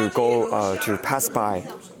go to pass by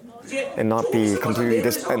and not be completely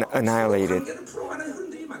annihilated.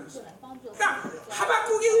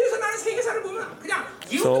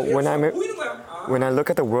 So when I look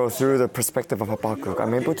at the world through the perspective of Habakkuk,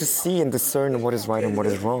 I'm able to see and discern what is right and what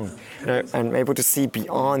is wrong. And I'm able to see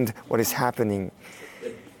beyond what is happening.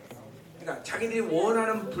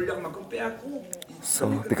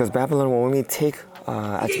 So, because Babylon will only take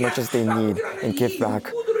as much as they need and give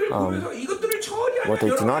back what they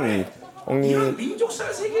do not need.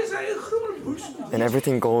 And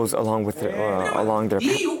everything goes along with along their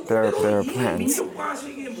plans.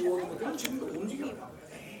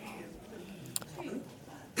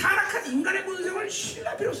 타락한 인간의 본성을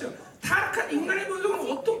신뢰할 필요 없어요. 타락한 인간의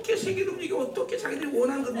본성은 어떻게 세계를 움직이고 어떻게 자기들이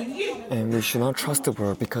원하는 걸 움직이지? And we should not trust the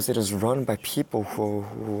world because it is run by people who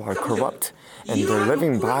are corrupt and they're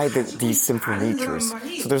living by these sinful natures.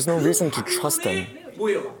 So there's no reason to trust them.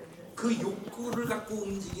 뭐예요? 그 욕구를 갖고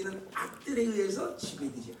움직이는 악들에 의해서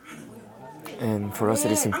지배되지 않은 거예요. And for us,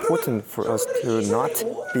 it is important for us to not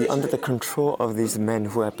be under the control of these men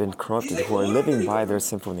who have been corrupted, who are living by their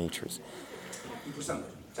sinful natures.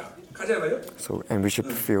 So, and we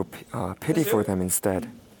should feel pity for them instead.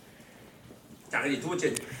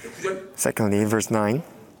 Secondly, in verse 9,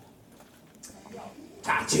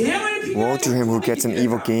 woe to him who gets an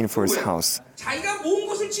evil gain for his house.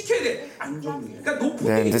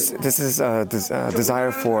 Then this is a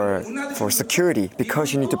desire for security,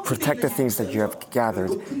 because you need to protect the things that you have gathered.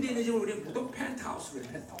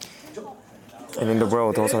 And in the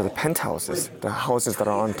world, those are the penthouses, the houses that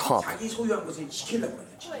are on top.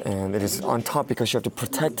 And it is on top because you have to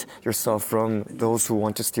protect yourself from those who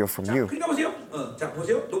want to steal from you.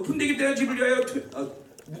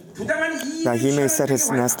 That he may set his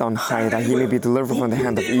nest on high, that he may be delivered from the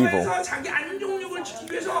hand of evil.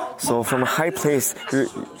 So from a high place,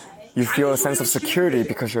 you feel a sense of security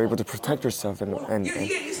because you're able to protect yourself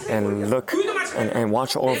and look and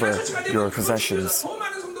watch over your possessions.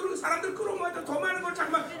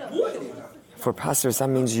 For pastors, that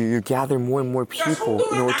means you gather more and more people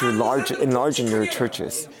in order to enlarge in your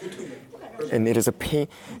churches. And it is a pain.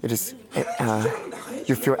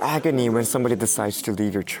 You feel agony when somebody decides to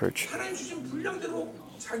leave your church.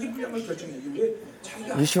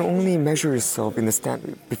 You should only measure yourself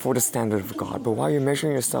before the standard of God. But while you're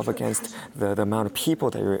measuring yourself against the amount of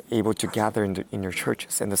people that you're able to gather in your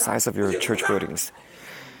churches and the size of your church buildings.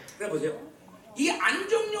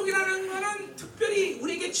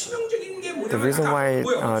 The reason why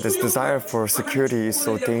this desire for security is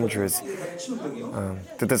so dangerous,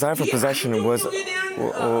 the desire for possession was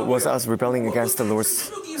us rebelling against the Lord's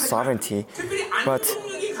sovereignty, but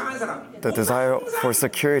the desire for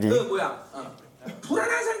security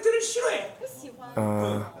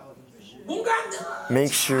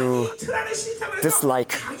makes you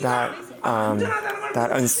dislike that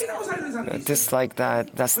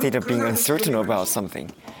state of being uncertain about something.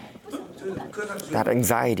 That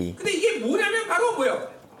anxiety.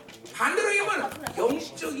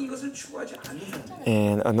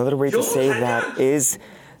 And another way to say that is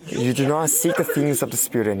you do not seek the things of the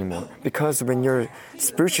Spirit anymore. Because when you're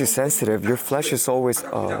spiritually sensitive, your flesh is always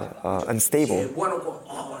unstable.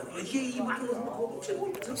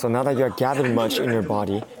 So now that you are gathered much in your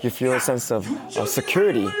body, you feel a sense of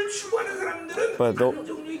security.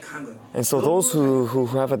 And so those who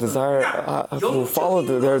have a desire, who follow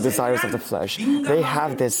their desires of the flesh, they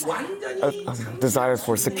have this desire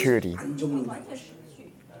for security.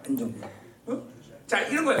 자,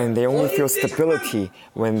 이런 거예요. And they only feel 어릴 때 stability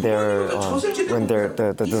when the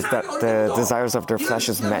desires of their flesh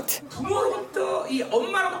is met. 부모로부터 이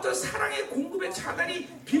엄마로부터 사랑의 공급의 차단이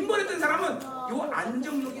빈번했던 사람은 이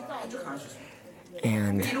안정력이 아주 강할 수 있어요.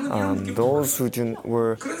 And those who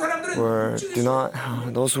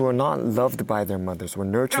those who were not loved by their mothers, were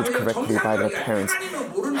nurtured correctly by their parents,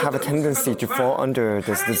 have a tendency to fall under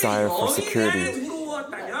this desire for security.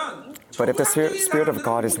 But if the Spirit of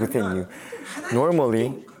God is within you,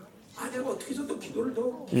 normally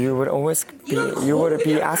you would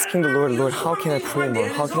be asking the Lord, how can I pray more?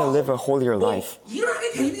 How can I live a holier life?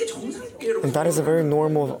 And that is a very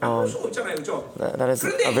normal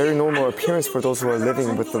appearance for those who are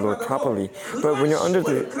living with the Lord properly. But when you're under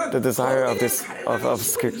the desire of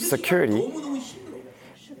security,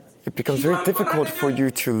 it becomes very difficult for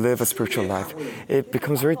you to live a spiritual life. It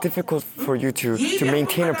becomes very difficult for you to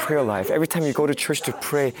maintain a prayer life. Every time you go to church to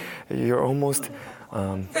pray, you're almost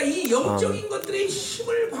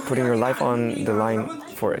putting your life on the line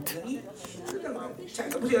for it.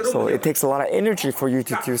 So it takes a lot of energy for you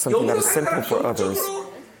to do something that is simple for others.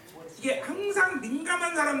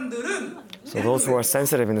 So those who are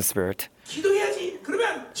sensitive in the spirit,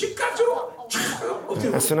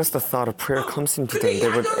 as soon as the thought of prayer comes into them, they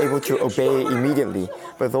were able to obey immediately.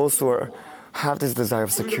 But those who have this desire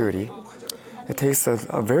of security, it takes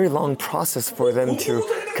a very long process for them to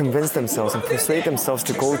convince themselves and persuade themselves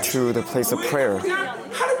to go to the place of prayer.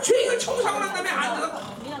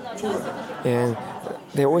 And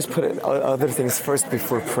they always put other things first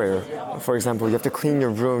before prayer. For example, you have to clean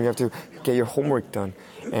your room, you have to get your homework done.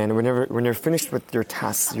 And when you're finished with your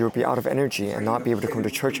tasks, you'll be out of energy and not be able to come to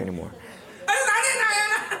church anymore.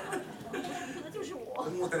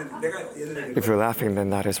 If you're laughing, then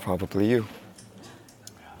that is probably you.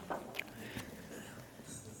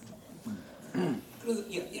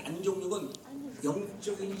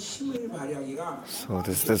 So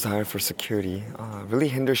this desire for security really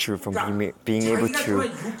hinders you from being able to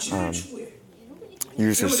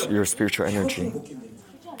use your spiritual energy.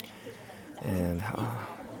 And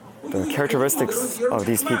the characteristics of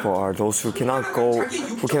these people are those who cannot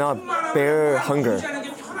bear hunger,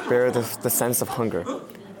 bear the sense of hunger.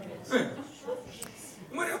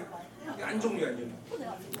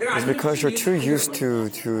 It's because you're too used to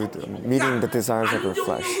meeting the desires of your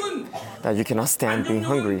flesh that you cannot stand being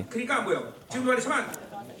hungry.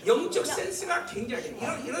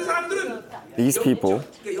 These people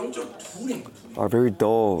are very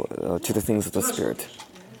dull to the things of the Spirit.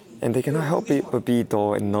 And they cannot help but be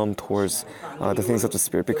dull and numb towards the things of the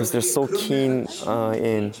Spirit because they're so keen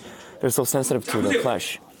they're so sensitive to the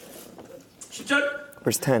flesh.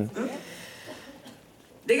 Verse 10.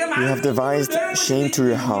 You have devised shame to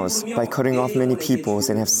your house by cutting off many peoples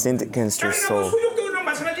and have sinned against your soul.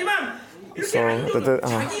 So the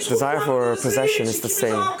desire for possession is the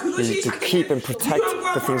same. To keep and protect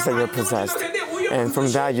the things that you're possessed. And from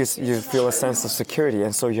that you feel a sense of security.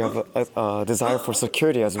 And so you have a desire for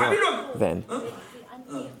security as well then.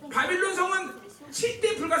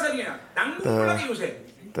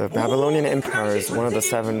 The Babylonian Empire is one of the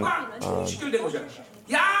seven...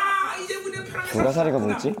 불가사리가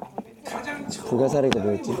뭐였지? 불가사리가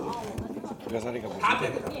뭐였지?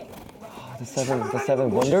 The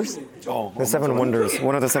seven wonders? The seven wonders.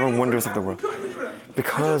 One of the seven wonders of the world.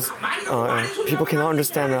 Because people cannot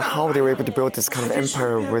understand how they were able to build this kind of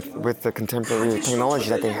empire with the contemporary technology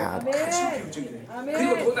that they had.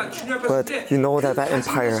 But you know that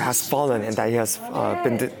empire has fallen and that it has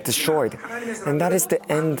been destroyed. And that is the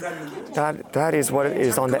end. That is what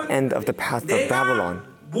is on the end of the path of Babylon.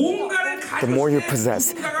 The more you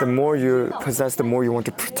possess, the more you want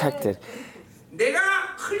to protect it.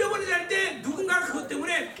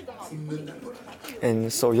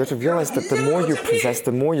 And so you have to realize that the more you possess,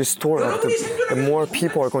 the more you store up, the more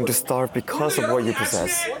people are going to starve because of what you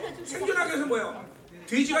possess.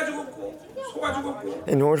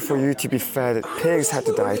 In order for you to be fed, pigs had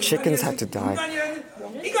to die, chickens had to die.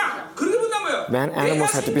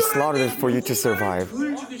 Animals had to be slaughtered for you to survive.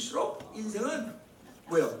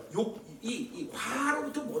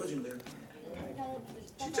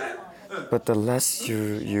 But the less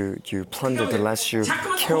you plunder, the less you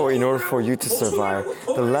kill in order for you to survive,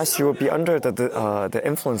 the less you will be under the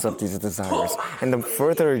influence of these desires. And the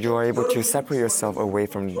further you are able to separate yourself away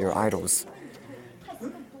from your idols.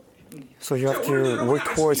 So you have to work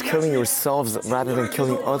towards killing yourselves rather than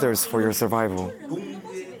killing others for your survival.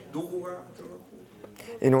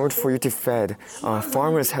 In order for you to feed,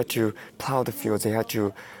 farmers had to plow the fields. They had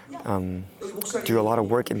to do a lot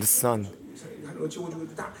of work in the sun.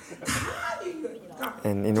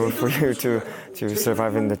 And in order for you to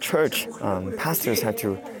survive in the church, pastors had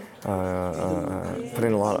to put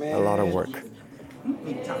in a lot of work.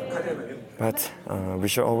 자, 가자 말이에요. But we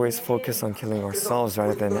should always focus on killing ourselves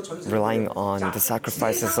rather than relying on the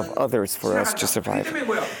sacrifices of others for us to survive. 그렇기 때문에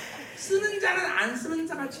뭐야? 쓰는 자는 안 쓰는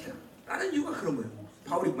자 같이 라는 이유가 그런 거예요.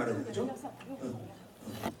 바울이 말하는 거죠.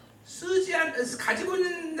 가지고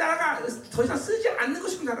있는 자가 더 이상 쓰지 않는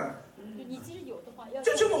것이 살아라.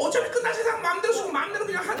 지금 어차피 끝날 세상 마음대로 쓰고 마음대로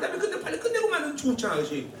그냥 한다면 빨리 끝내고만 좋잖아,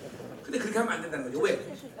 그렇지? 근데 그렇게 하면 안 된다는 거죠. 왜?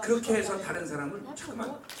 그렇게 해서 다른 사람을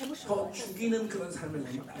잠깐만 더 죽이는 그런 삶을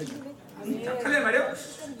살면 안 된다. 자, 칼레 말이요.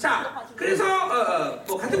 자, 그래서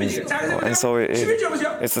뭐 같은 문제. 자, And so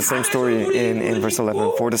it's the same story in verse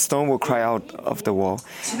 11. For the stone will cry out of the wall,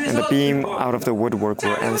 and the beam out of the woodwork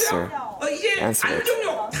will answer it.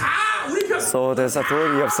 So this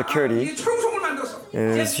authority of security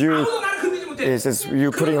is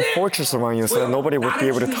you putting a fortress around you so that nobody would be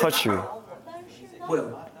able to touch you.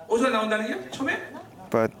 뭐야? 어디서 나온다는 게 처음에?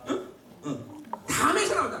 But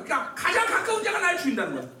담에서 나온다. 그러니까 가장 가까운 자가 날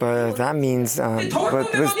죽인다는 거야. But that means,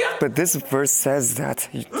 but this verse says that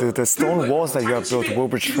the stone walls that you have built will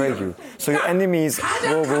betray you. So your enemies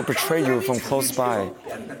will betray you from close by,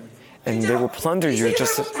 and they will plunder you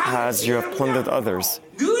just as you have plundered others.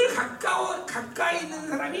 늘 가까이 있는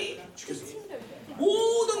사람이 죽였어.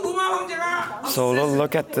 모든 로마 황제가 So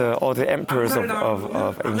look at all the emperors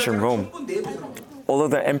of ancient Rome. All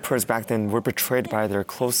of the emperors back then were betrayed by their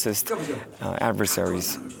closest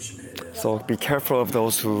adversaries. So be careful of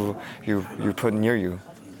those who you put near you.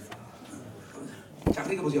 자,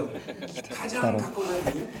 그러니까 보세요. 가장 가까운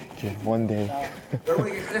사람이 누구? One day.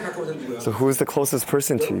 여러분에게 가장 가까운 사람이 누구야? So who is the closest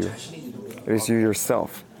person to you? It is you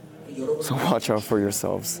yourself. So watch out for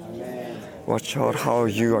yourselves. Watch out how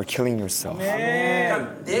you are killing yourself.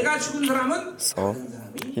 그러니까 내가 죽은 사람은 So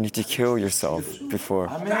you need to kill yourself before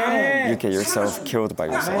you get yourself killed by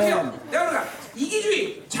yourself. 내가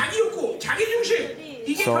이기주의, 자기 욕구, 자기 중심.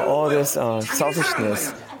 이게 So all this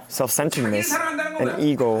selfishness, self-centeredness, and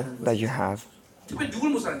ego that you have 특별히 누굴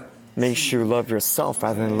못 사는? makes you love yourself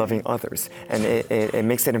rather than loving others, and it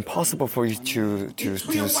makes it impossible for you to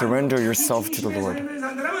surrender yourself to the Lord.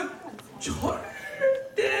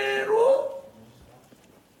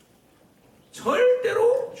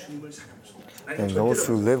 절대로 주님을 사랑할 수 없다. And those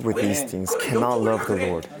who live with these things cannot love the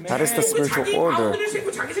Lord. That is the spiritual order.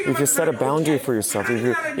 If you set a boundary for yourself, if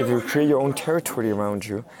you create your own territory around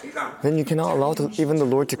you, then you cannot allow even the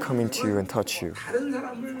Lord to come into you and touch you. 다른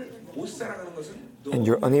사람을 못 살아가는 것은 And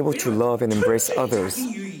you're unable to love and embrace others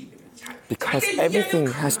because everything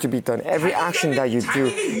has to be done. Every action that you do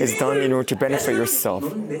is done in order to benefit yourself.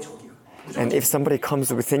 And if somebody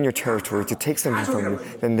comes within your territory to take something from you,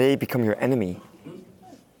 then they become your enemy.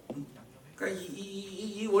 그러니까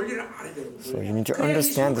이 원리를 알아야 돼요. So you need to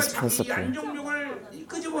understand this principle. 안정욕을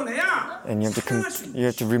끄집어내야 And you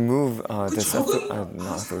have to remove this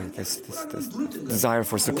desire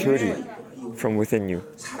for security from within you,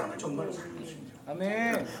 사람을 정말 사랑할 수 있는.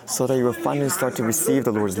 so that you will finally start to receive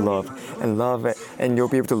the Lord's love, and you'll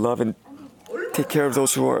be able to love and take care of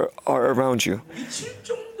those who are around you. 미칠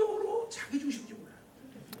정도로 자기 중심인지 몰라.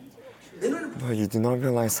 내는 But you do not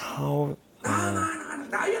realize how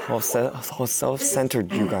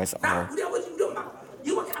self-centered you guys are. 우리 아버지 우리 엄마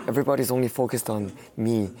이거밖에 안. Everybody's only focused on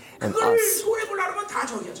me and 그걸 us. 손해 보려면 다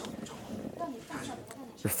저기야 저.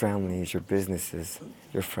 Your families, your businesses,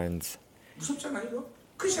 your friends. 무섭잖아 이거.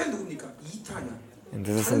 크리스찬 누굽니까? 이타냐. And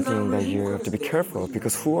this is something that you have to be careful of,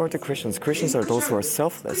 because who are the Christians? Christians are those who are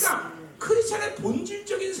selfless. 그러니까 크리스찬의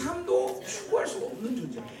본질적인 삶도 추구할 수 없는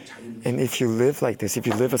존재야. And if you live like this, if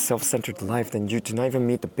you live a self-centered life, then you do not even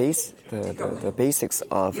meet the basics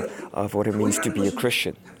of what it means to be a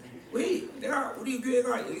Christian. 왜 내가 우리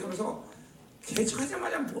교회가 얘기하면서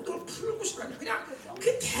개척하자마자 모든 걸 풀고 싶어하냐? 그냥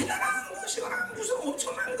그 대단한 것이거나 무슨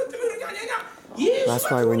엄청난 것 때문에 그런 게 아니냐? That's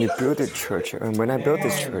why when you build a church, and when I built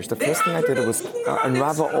this church, the first thing I did was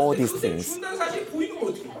unravel all these things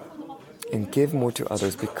and give more to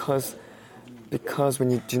others, because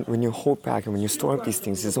when you hold back and when you store up these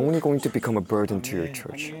things, it's only going to become a burden to your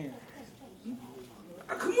church.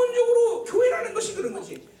 근본적으로 교회라는 것이 그런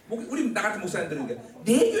거지. 우리 나 같은 목사님들은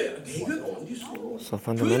내 교회가 어디 있어? So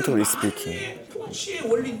fundamentally speaking,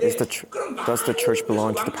 does the church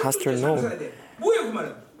belong to the pastor? No. 뭐야 그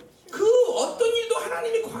말은? 그 어떤 일도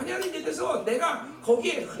하나님이 관여하는 데 대해서 내가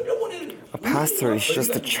거기에 흘려보낼. A pastor is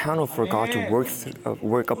just a channel for God to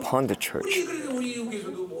work upon the church. 우리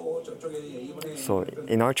교회에서도 뭐 저쪽에 이번에 So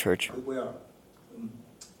in our church, 뭐야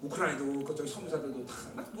우크라이나도 그쪽 선교사들도 다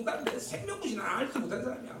누가 생명구시나 알지 못한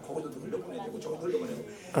사람이야. 거기도 흘려보내야 되고 저기도 흘려보내고.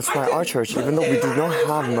 That's why our church, even though we do not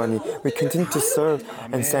have money, we continue to serve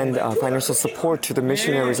and send financial support to the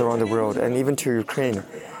missionaries around the world and even to Ukraine.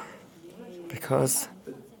 Because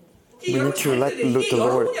we need to let the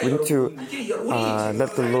Lord, let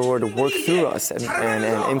the Lord work through us and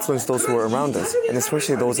influence those who are around us, and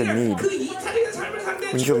especially those in need.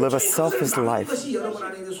 We need to live a selfless life.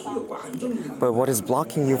 But what is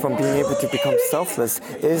blocking you from being able to become selfless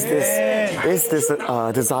is this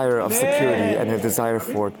desire of security and a desire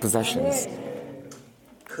for possessions,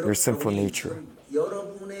 your sinful nature.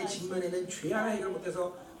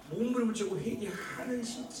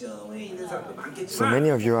 So many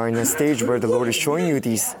of you are in a stage where the Lord is showing you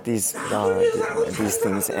these things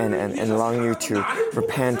and allowing you to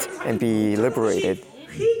repent and be liberated.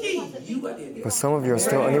 But some of you are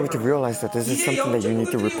still unable to realize that this is something that you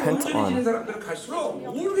need to repent on.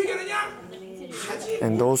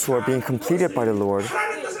 And those who are being completed by the Lord,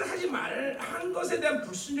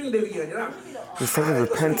 you start to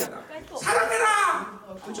repent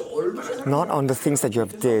not on the things that you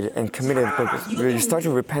have did and committed, but you start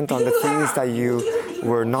to repent on the things that you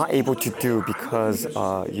were not able to do because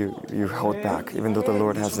you held back, even though the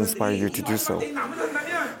Lord has inspired you to do so.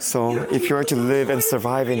 So if you are to live and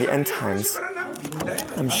survive in the end times,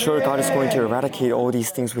 I'm sure God is going to eradicate all these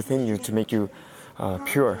things within you to make you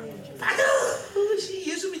pure.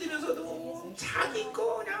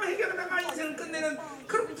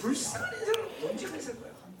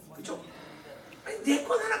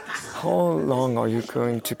 How long are you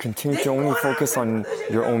going to continue to only focus on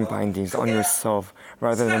your own bindings, on yourself,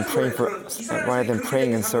 rather than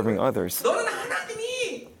praying and serving others?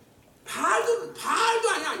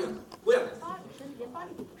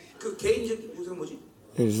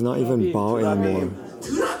 It is not even Baal anymore.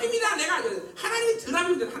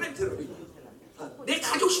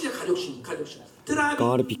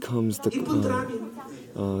 God becomes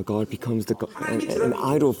an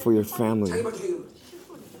idol for your family.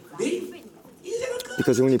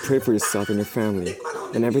 Because you only pray for yourself and your family,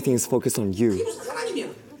 and everything is focused on you.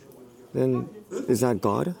 Then is that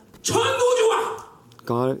God?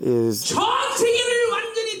 God is...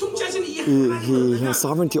 He has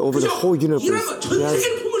sovereignty over the whole universe.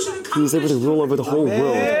 He is able to rule over the whole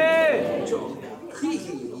world.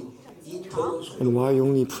 And why are you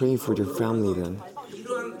only praying for your family then?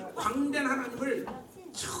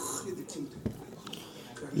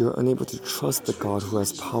 You're unable to trust the God who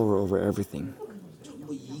has power over everything.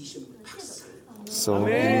 So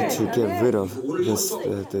you need to get rid of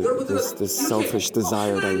this selfish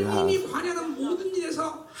desire that you have.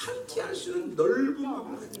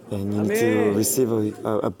 And you need to receive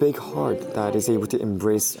a big heart that is able to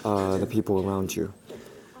embrace the people around you.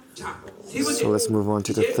 So let's move on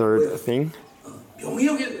to the third thing.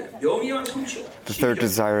 The third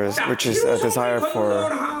desire is, which is a desire for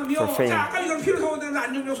fame.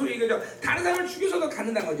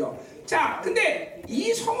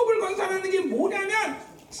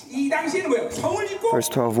 Verse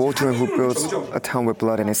 12, woe to him who builds a town with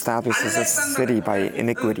blood and establishes a city by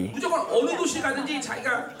iniquity.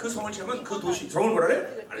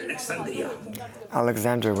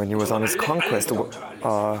 Alexander, when he was on his conquest,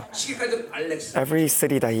 every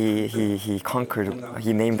city that he conquered,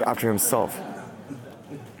 he named after himself.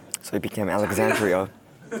 So it became Alexandria.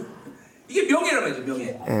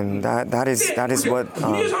 And that is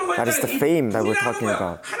the fame that we're talking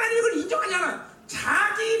about.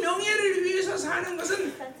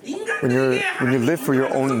 When you live for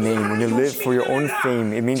your own name, when you live for your own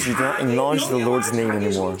fame, it means you do not acknowledge the Lord's name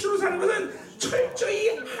anymore.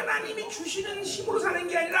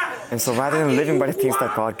 And so rather than living by the things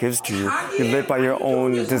that God gives to you, you live by your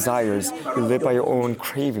own desires, you live by your own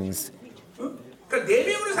cravings.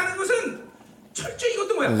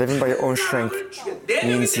 And living by your own strength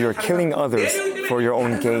means you're killing others for your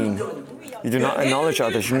own gain. You do not acknowledge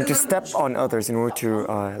others. You need to step on others in order to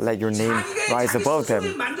let your name rise above them.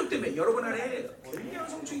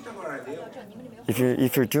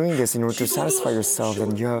 If you're doing this in order to satisfy yourself,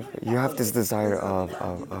 then you have this desire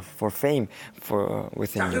for fame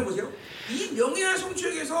within you.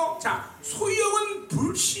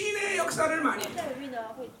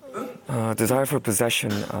 Desire for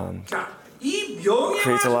possession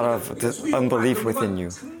creates a lot of unbelief within you.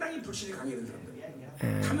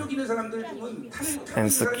 And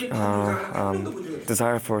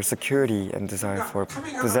desire for security and desire for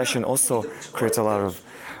possession also creates a lot of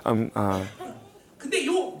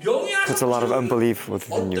unbelief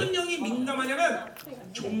within you.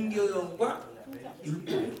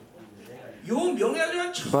 요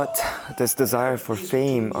명예가 But this desire for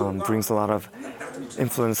fame brings a lot of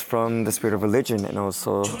influence from the spirit of religion and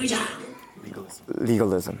also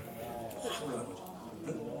legalism.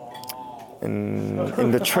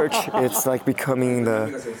 In the church, it's like becoming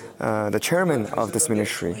the chairman of this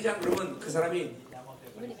ministry. 그러면 그 사람이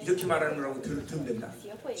이렇게 말하는 거라고 들으면 된다.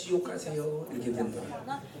 지옥 가세요 이렇게 된다.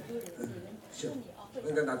 그렇죠?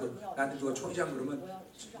 그러니까 나한테 누가 총장 그러면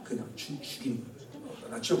그냥 죽이는 거야.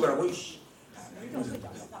 나 지옥 가라고.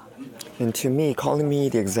 And to me, calling me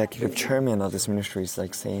the executive chairman of this ministry is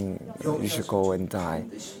like saying you should go and die,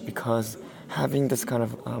 because having this kind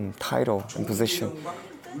of title and position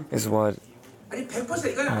is what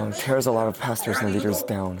tears a lot of pastors and leaders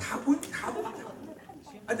down.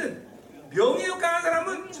 하여튼 명예욕 강한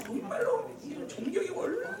사람은 정말로 종교가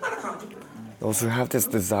얼마나 강한지 몰라. Those who have this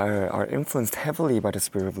desire are influenced heavily by the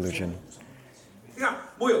spirit of religion. 그러니까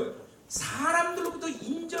뭐요? 사람들로부터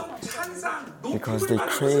인정, 찬사, Because they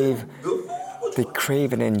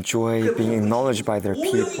crave and enjoy being acknowledged by their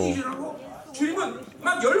people. 주님은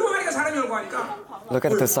막 열광하니까 사람이 열광하니까. Look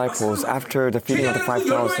at the disciples after the feeding of the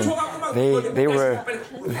 5,000.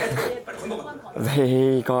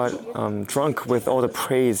 They got drunk with all the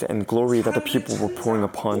praise and glory that the people were pouring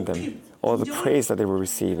upon them, all the praise that they were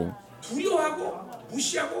receiving.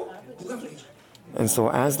 And so,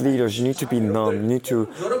 as leaders, you need to be numb. You need to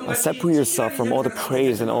separate yourself from all the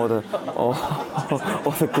praise and all the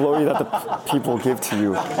glory that the people give to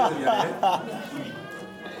you.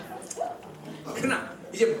 그러나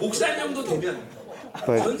이제 목사 정도 되면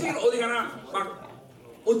전 세계 어디 가나 막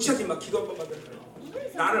어찌하든 막 기도 한번 받으라.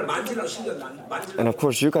 나를 만지라고 신경 만지라. And of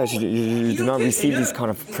course, you guys, you do not receive these kind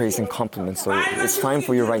of praise and compliments, so it's fine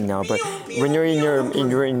for you right now. But when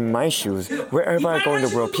you're in my shoes, wherever I go in the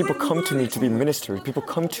world, people come to me to be ministered. People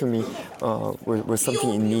come to me with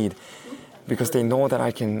something in need, because they know that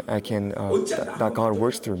that God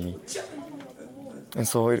works through me. And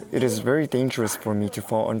so it is very dangerous for me to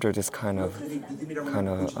fall under this kind of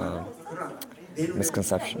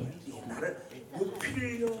misconception.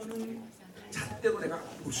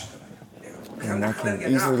 And I can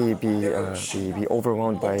easily be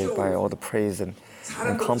overwhelmed by all the praise and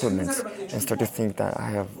compliments and start to think that I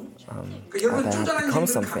have become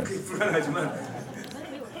something.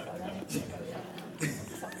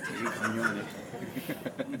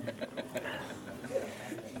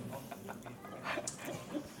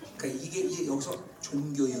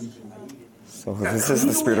 So this is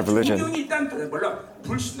the spirit of religion.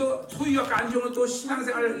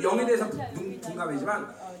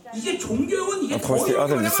 Of course, the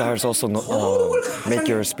other desires also make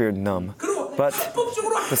your spirit numb. But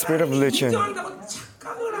the spirit of religion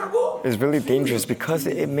is really dangerous because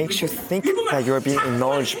it makes you think that you're being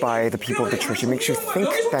acknowledged by the people of the church. It makes you think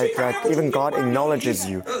that even God acknowledges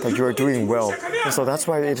you, that you are doing well. And so that's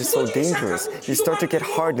why it is so dangerous. You start to get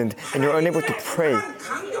hardened and you're unable to pray.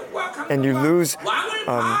 And you lose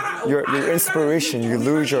your inspiration, you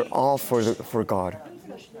lose your awe for God.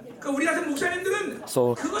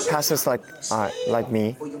 So pastors like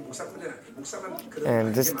me,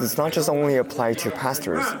 and this does not just only apply to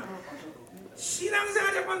pastors,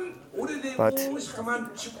 but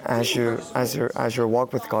as your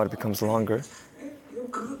walk with God becomes longer,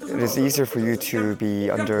 it is easier for you to be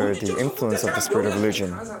under the influence of the spirit of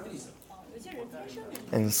religion.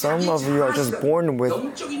 And some of you are just born with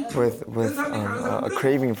a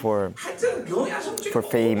craving for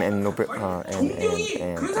fame and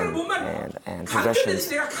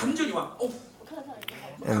possessions.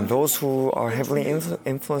 And those who are heavily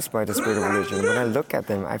influenced by the spirit of religion, when I look at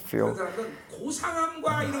them, I feel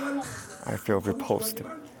repulsed.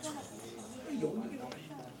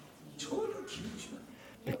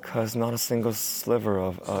 Because not a single sliver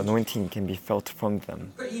of anointing can be felt from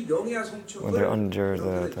them when they're under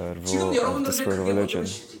the rule of the spirit of religion.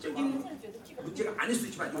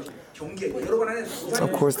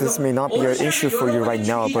 Of course, this may not be an issue for you right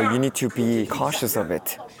now, but you need to be cautious of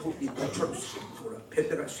it.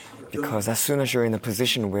 Because as soon as you're in a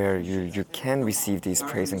position where you can receive these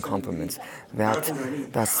praise and compliments, that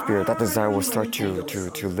spirit, that desire will start to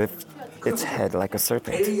lift its head like a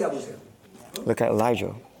serpent. Look at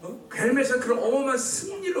Elijah.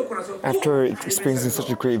 After experiencing such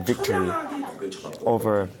a great victory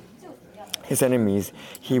over his enemies,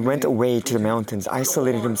 he went away to the mountains,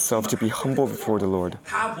 isolated himself to be humble before the Lord.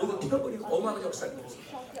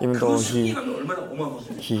 Even though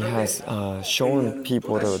he has shown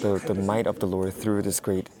people the might of the Lord through this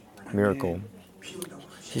great miracle,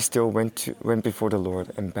 he still went before the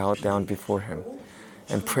Lord and bowed down before him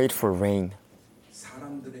and prayed for rain.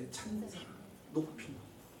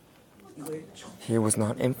 이거에 He was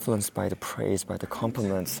not influenced by the praise, by the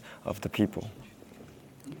compliments of the people.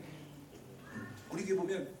 우리 교회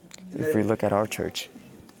보면 If we look at our church,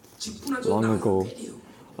 직분한 long 사람 ago,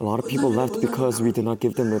 a lot of people left because we did not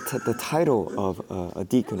give them the title of a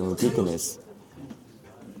deacon or deaconess.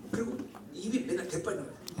 그리고 입이 맨날 대빨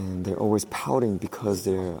나와요. And they're always pouting because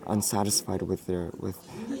they're unsatisfied with their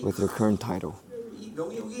current title. 이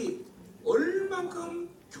명예욕이 얼만큼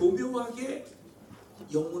교묘하게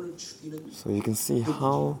영혼을 죽이는 So you can see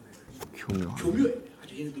how 교묘해.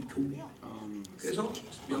 아주 얘네들 교묘해. 그래서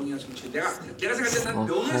명예와 성취. 내가 생각할 때 난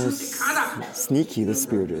명예와 how 성취 강하다. sneaky the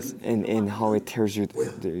spirit is and how it tears your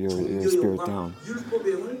spirit down.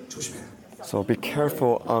 율법의 영을 조심해라. So be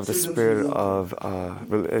careful of the spirit of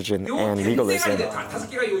religion and legalism. 다섯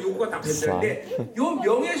개가 요거가 다 뱀들인데 요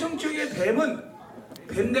명예 성취의 뱀은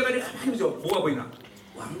뱀 대가리 가만히 보세요. 뭐가 보이나?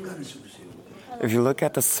 왕관을 쓰고 있어요. If you look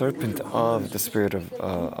at the serpent of the spirit of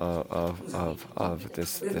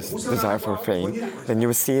this desire for fame, then you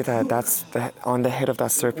will see that on the head of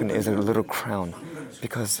that serpent is a little crown,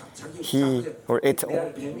 because he or it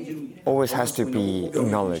always has to be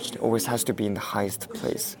acknowledged, always has to be in the highest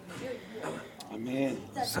place.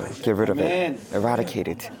 So get rid of it, eradicate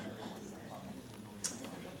it.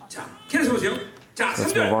 자, 계속 보세요. 자,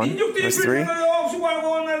 Let's move on. Verse 3.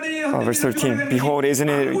 Verse 13. Behold, isn't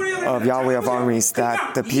it of Yahweh of armies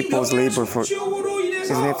that the people's labor for? Isn't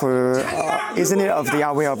it of the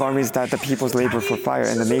Yahweh of armies that the people's labor for fire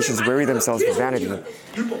and the nations weary themselves for vanity?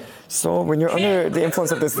 So when you're under the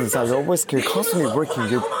influence of this desire, you're constantly working.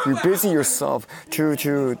 You're busy yourself to meet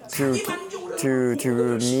your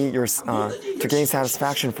to gain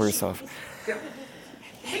satisfaction for yourself.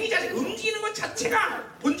 행위자 움직이는 것 자체가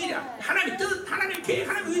본질이야. 하나님 뜻, 하나님 계획,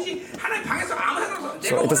 하나님 의지, 하나님 방에서 아무 상관없어.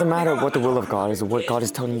 So it doesn't matter what the will of God is or what God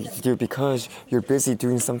is telling you to do, because you're busy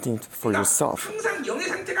doing something for yourself. 항상 영의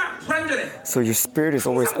상태가 불안전해. So your spirit is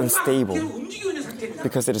always unstable 계속 움직이고 있는 상태입니다.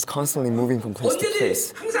 because it is constantly moving from place to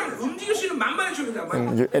place. 항상 움직일 수 있는 만만한 중이다.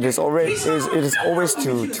 And it is always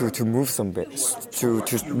to move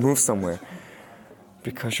to move somewhere,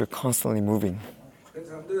 because you're constantly moving. 그런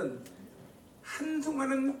사람들은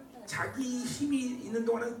한순간은 자기 힘이 있는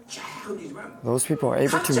동안은 쫙 움직이지만 Those people are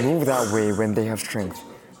able to move that way when they have strength,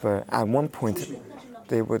 but at one point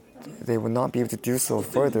they would not be able to do so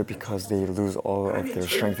further because they lose all of their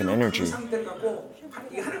strength and energy. 상태를 갖고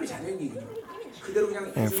이게 하나님의 자녀인 얘기죠. 그대로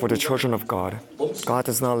그냥 And for the children of God, God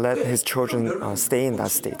does not let His children stay in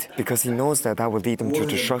that state, because He knows that will lead them to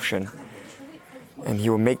destruction, and He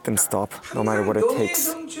will make them stop no matter what it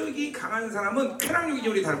takes. 성격이 강한 사람은 쾌락욕이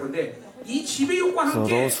우리 다른 건데 이 지배욕과 So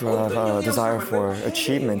함께 those who have a desire for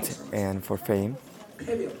achievement and for fame,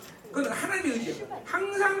 그건 하나님의 의지예요.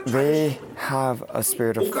 항상 they have a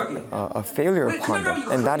spirit of a failure upon them,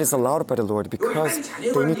 and that is allowed by the Lord because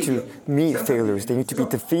they need to meet failures. They need to be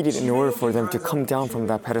defeated in order for them to come down from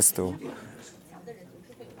that pedestal.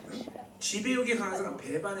 지배욕이 강한 사람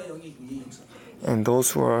배반의 영이 굉장히 있어. And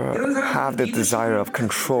those who have the desire of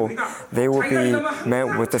control, they will be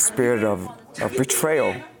met with the spirit of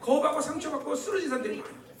betrayal. 거부하고 상처받고 쓰러진 사람들이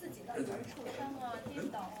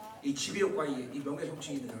이 지배욕과 이 명예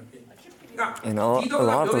성취에 있는 사람들. And a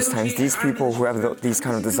lot of those times, these people who have these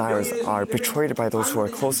kind of desires are betrayed by those who are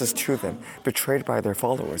closest to them, betrayed by their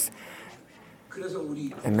followers.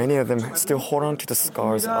 And many of them still hold on to the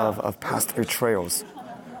scars of past betrayals.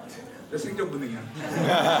 So,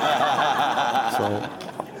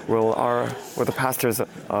 will the pastors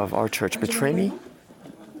of our church betray me?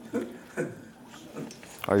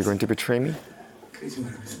 Are you going to betray me?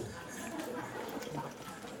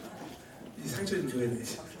 상처 좀 줘야 돼.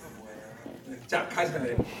 자,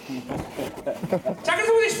 가시나요? 자,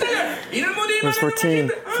 그래서 우리 14절. Verse 14,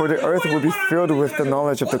 for the earth will be filled with the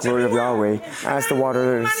knowledge of the glory of Yahweh, as the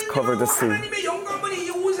waters cover the sea.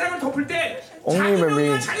 Only when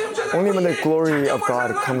the glory of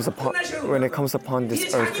God comes upon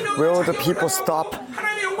this earth, will the people stop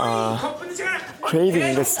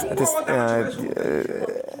craving this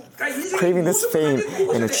fame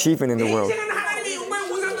and achievement in the world.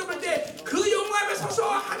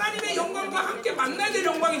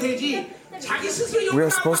 We are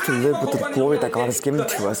supposed to live with the glory that God has given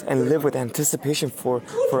to us and live with anticipation for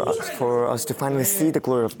us to finally see the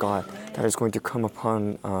glory of God that is going to come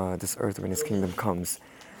upon this earth when His kingdom comes.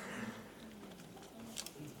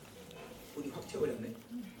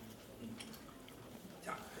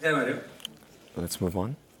 Let's move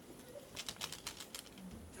on.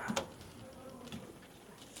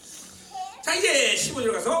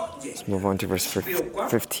 Let's move on to verse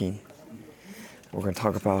 15. we're going to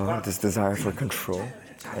talk about this desire for control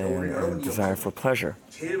and desire for pleasure.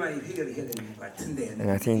 제일 많이 해결을 해야 되는 것 같은데.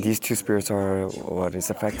 And I think these two spirits are what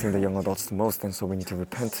is affecting the young adults the most, and so we need to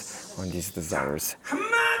repent on these desires.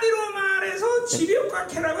 한마디로 말해서 지배욕과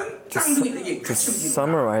쾌락은 쌍둥이 To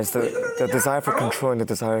summarize, the desire for control and the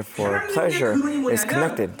desire for pleasure is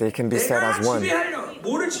connected. They can be said as one.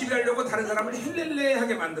 뭐를 지배하려고 다른 사람을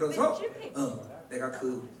헬렐레하게 만들어서 내가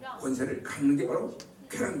그 권세를 갖는 게 바로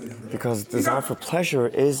쾌락입니다. Because desire for pleasure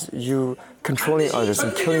is you controlling others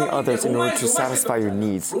and killing others in order to satisfy your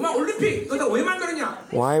needs. 로마 올림픽 그거 왜 만들었냐?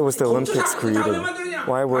 Why was the Olympics created?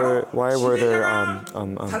 Why were there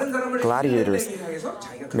gladiators?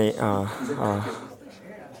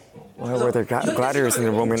 Why were there gladiators in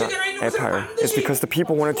the Roman Empire? It's because the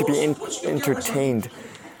people wanted to be entertained.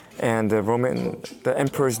 And the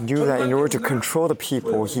emperors knew that in order to control the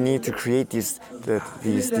people, he needed to create these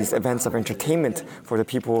events of entertainment for the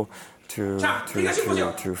people to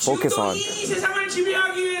focus on.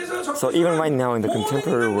 So even right now in the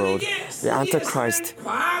contemporary world, the Antichrist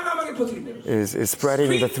is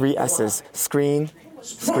spreading the three S's: screen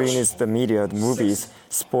is the media, the movies,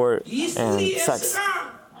 sport, and sex.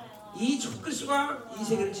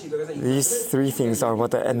 These three things are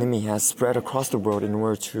what the enemy has spread across the world in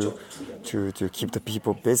order to keep the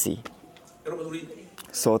people busy,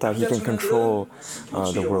 so that he can control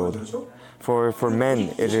the world. For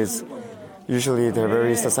men, it is usually they're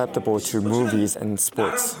very susceptible to movies and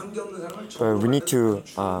sports. But we need to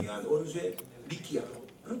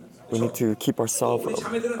keep ourselves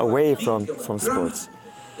away from sports.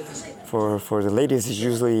 For the ladies, it's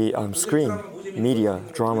usually screen, media,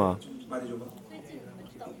 drama.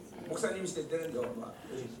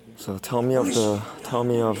 So tell me of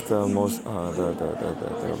the most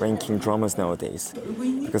the ranking dramas nowadays,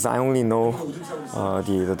 because I only know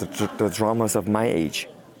the dramas of my age.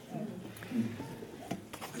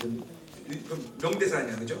 명대사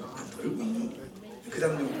아니야, 그죠?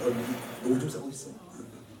 그다음 오줌 싸고 있어.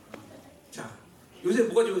 자, 요새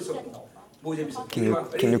뭐가 좋고 있어? 뭐 재밌어?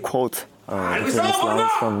 Can you quote the famous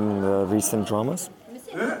lines from the recent dramas?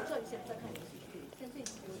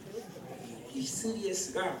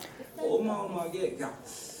 E3S가 어마어마하게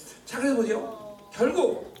자 그래서 보세요.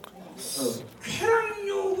 결국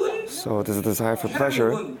쾌락욕은 So there's a desire for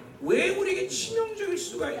pleasure. 왜 우리에게 치명적일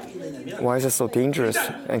수가 있느냐면 Why is it so dangerous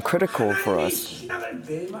and critical for us?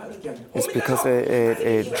 It's because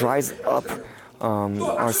it dries up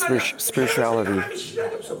our spirituality.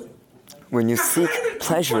 When you seek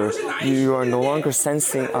pleasure, you are no longer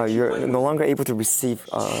sensing. You're no longer able to receive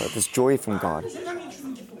this joy from God,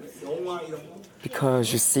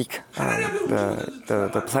 because you seek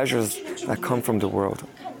the pleasures that come from the world.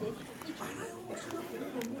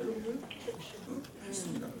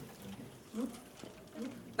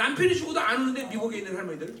 남편이 죽어도 안 우는데 미국에 있는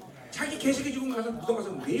할머니들 자기 개새끼 죽으면 가서 무덤 가서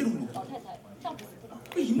매일 웁니다.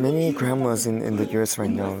 Many grandmas in the US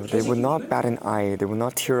right now, they would not bat an eye, they would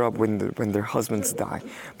not tear up when their husbands die,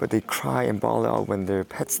 but they cry and bawl out when their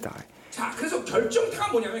pets die. 자, 그래서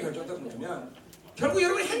결정타가 뭐냐면 결국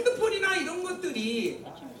여러분 핸드폰이나 이런 것들이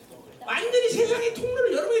완전히 세상의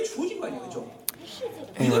통로를 여러분에게 주어진 거 아니에요, 그렇죠?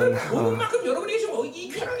 And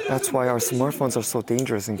that's why our smartphones are so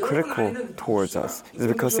dangerous and critical towards us. It's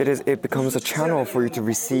because it becomes a channel for you to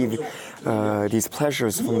receive these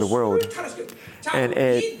pleasures from the world, and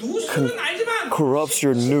it corrupts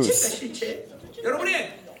your news. You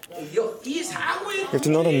have to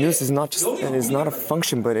know that news is not a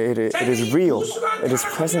function, but it is real. It is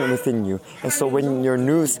present within you, and so when your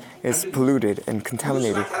news is polluted and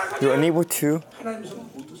contaminated, you're unable to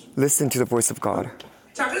listen to the voice of God.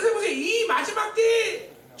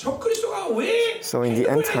 So in the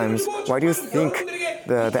end times, why do you think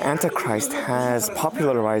the Antichrist has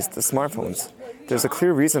popularized the smartphones? There's a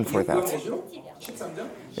clear reason for that.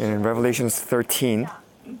 In Revelation 13,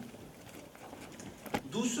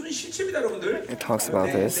 it talks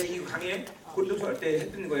about this.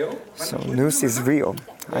 So news is real.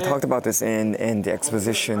 I talked about this in the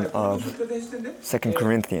exposition of 2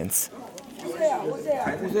 Corinthians.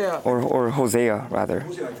 Or Hosea, rather.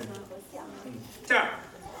 자,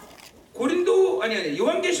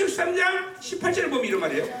 요한계시록 3장 18절을 보면 이런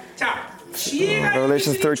말이에요. 자,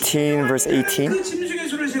 Revelation 13, verse 18.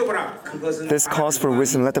 This calls for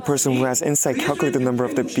wisdom. Let the person who has insight calculate the number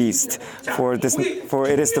of the beast, for it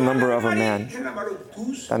is the number of a man.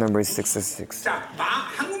 That number is 666. 자,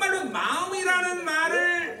 한국말로 마음이라는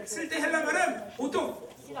말을 쓸 때 헬라말은 보통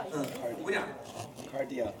뭐냐?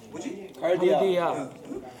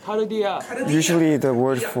 Usually the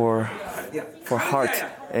word for heart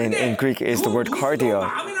in Greek is the word cardia.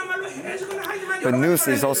 But nous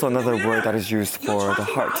is also another word that is used for the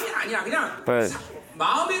heart. But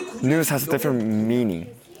nous has a different meaning.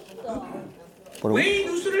 왜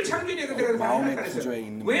누스를 창조했냐고 내가 말했어요.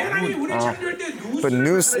 왜 하나님이 우리를 창조할 때 But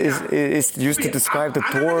nous is used to describe the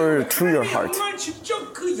door to your heart. 영광을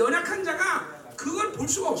직접 그 연약한 자가 그걸 볼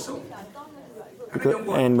수가 없어.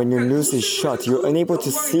 And when your nous is shut, you're unable to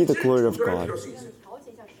see the glory of God.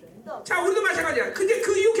 자, 우리도 마찬가지야. 근데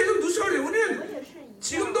그 이후 계속 누스가 그래. 우리는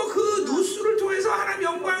지금도 그 누스를 통해서 하나님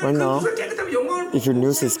영광, 그 누스를 깨끗하면 영광을 If your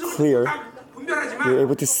nous is clear, you're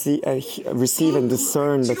able to see, receive and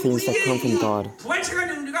discern the things that come from God.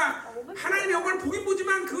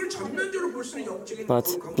 But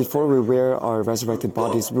before we wear our resurrected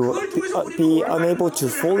bodies, we will be unable to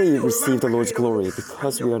fully receive the Lord's glory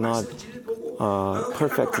because we are not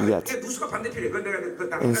perfect yet.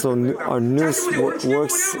 And so our nous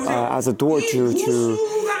works as a door to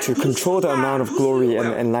control the amount of glory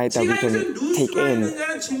and light that we can take in.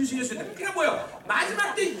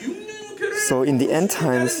 So in the end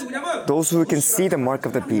times, those who can see the mark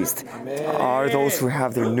of the beast are those who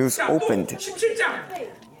have their nous opened.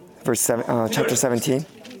 Chapter 17.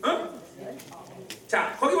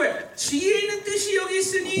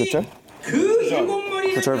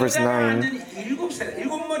 Verse 9.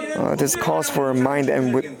 This calls for a mind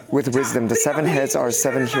and with wisdom. The 7 heads are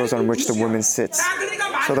 7 hills on which the woman sits.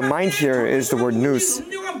 So the mind here is the word nous.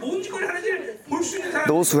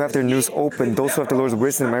 Those who have their nous open, those who have the Lord's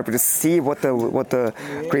wisdom, are able to see what the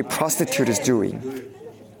great prostitute is doing.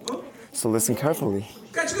 So listen carefully.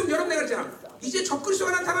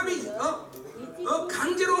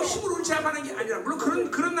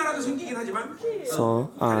 So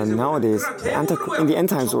nowadays, in the end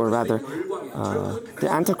times, or rather, the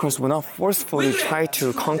Antichrist will not forcefully try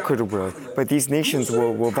to conquer the world, but these nations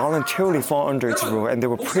will voluntarily fall under its rule, and they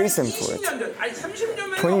will praise him for it.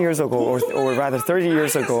 20 years ago, or rather 30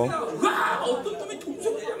 years ago,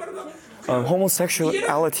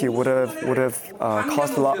 homosexuality would have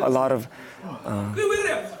caused a lot of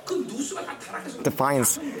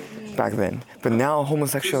defiance back then. But now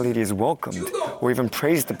homosexuality is welcomed or even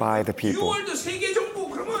praised by the people.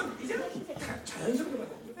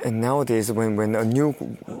 And nowadays, when a new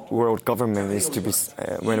world government is to be,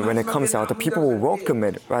 when it comes out, the people will welcome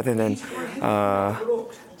it rather than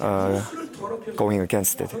going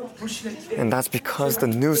against it. And that's because the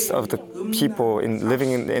nous of the people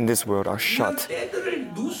living in this world are shut.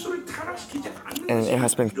 And it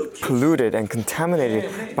has been polluted and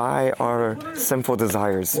contaminated by our sinful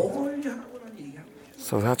desires.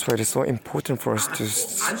 So that's why it is so important for us to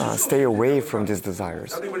stay away from these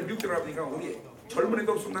desires.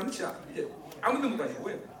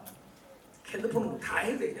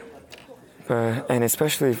 And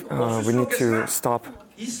especially, we need to stop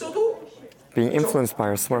being influenced by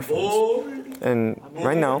our smartphones. And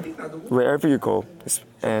right now, wherever you go,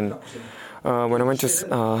 and when I went to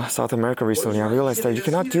South America recently, I realized that you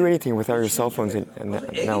cannot do anything without your cell phones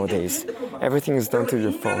nowadays. Everything is done through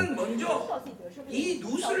your phone.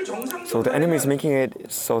 So the enemy is making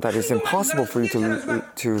it so that it's impossible for you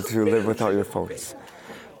to live without your phones.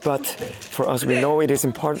 But for us, we know it is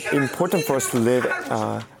important for us to live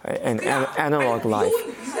an analog life.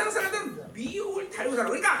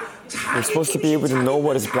 We're supposed to be able to know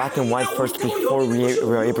what is black and white first before we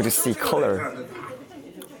are able to see color.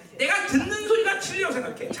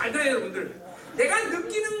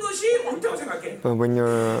 But when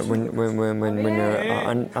your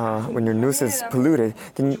nous is polluted,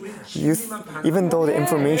 then even though the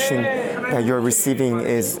information that you're receiving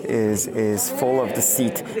is full of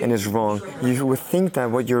deceit and is wrong, you would think that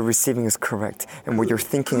what you're receiving is correct and what you're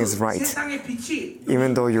thinking is right,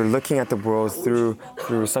 even though you're looking at the world through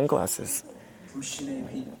sunglasses.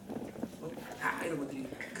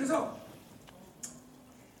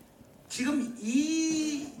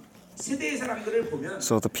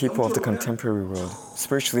 So the people of the contemporary world,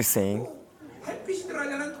 spiritually saying,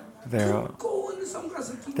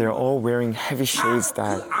 they're all wearing heavy shades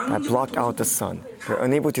that block out the sun. They're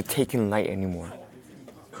unable to take in light anymore.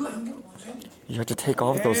 You have to take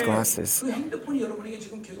off those glasses.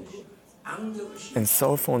 And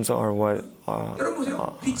cell phones are what?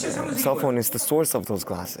 Cell phone is the source of those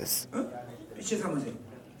glasses.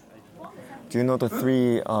 Do you know the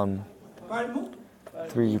three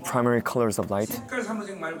primary colors of light?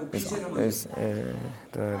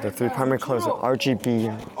 The 3 primary colors are RGB,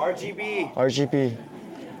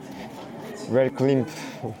 red, green,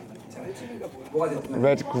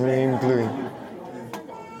 blue.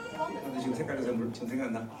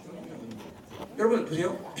 여러분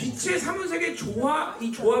보세요. 빛의 삼원색의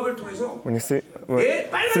이 조합을 통해서 When you see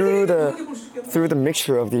through the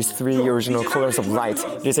mixture of these three original colors of light,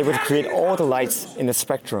 it is able to create all the lights in the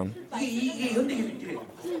spectrum. 이게 현대기술이래.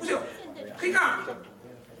 보세요. 그러니까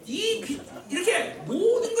이 빛 이렇게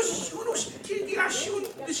모든 것이 시키기가 쉬운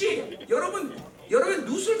듯이 여러분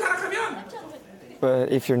누수를 타락하면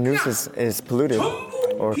But if your noose is polluted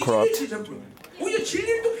or corrupt, 오히려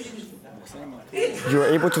진리도 빛이 you are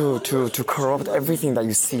able to corrupt everything that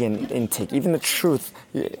you see and intake, even the truth.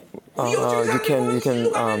 You can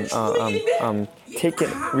take it,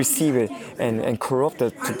 receive it, and corrupt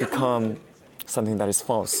it to become something that is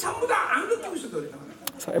false. 전부 다 안 느끼고 있어서 그래.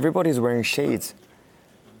 So everybody is wearing shades.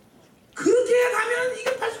 그렇게 가면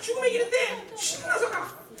이게 벌써 죽음의 길인데 신나서 가.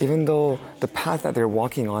 Even though the path that they're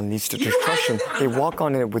walking on leads to destruction, they walk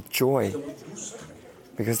on it with joy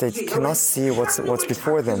because they cannot see what's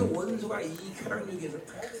before them.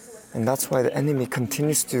 And that's why the enemy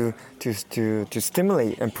continues to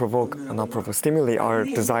stimulate and stimulate our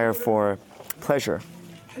desire for pleasure.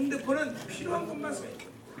 핸드폰은 필요한 것만 써요.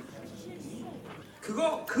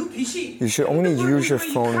 그 빛이 You should only use your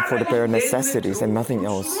phone for the bare necessities and nothing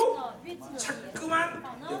else. 자꾸만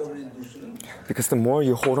여러분의 누수는 Because the more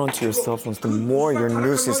you hold on to your cell phones, the more your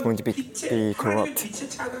noose is going to be corrupt,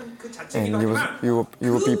 and you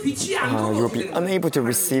will be unable to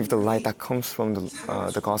receive the light that comes from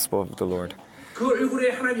the gospel of the Lord. 그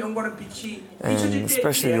얼굴에 하나님의 영광의 빛이 And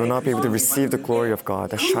especially, you will not be able to receive the glory of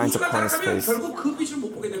God that shines upon His face. 결국 그 빛을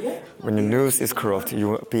못 보게 되고 When your noose is corrupt,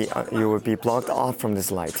 you will be blocked off from this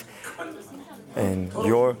light, and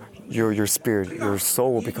your spirit, your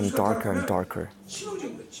soul will become darker and darker.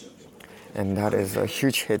 신앙적인 거죠. And that is a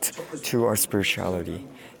huge hit to our spirituality,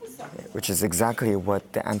 which is exactly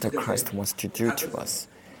what the Antichrist wants to do to us.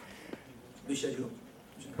 몇 시야 지금?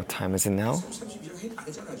 What time is it now? 32장 안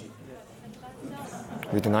했잖아 아직.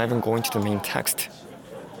 We do not even go into the main text.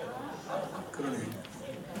 그러네.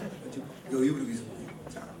 여유 부리고 있어.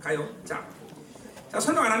 자 가요. 자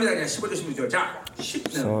설명 안 합니다. 그냥 15절 16절. 자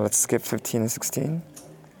 10. So let's skip 15 and 16.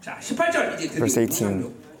 자 18절 이제 Verse 드디어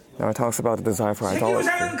 18. Now it talks about the desire for idolatry.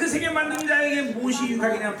 세계우상은 그 세계 만든 자에게 무엇이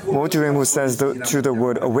유익하겠냐. Woe to him who says to the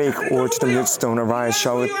wood, awake, or to the millstone, arise.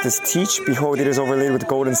 Shall this teach? Behold, it is overlaid with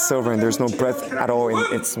gold and silver, and there is no breath at all in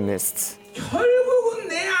its midst. 결국은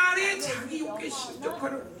내 안에 자기 욕에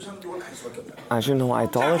신격화를 우상도가 갈 수밖에 없다. As you know,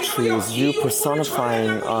 idolatry is you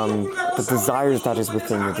personifying the desires that is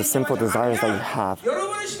within you, the simple desires that you have.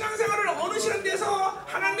 여러분은 신앙생활을 어느 시간대에서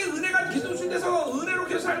하나님의 은혜가 계속 주돼서 은혜로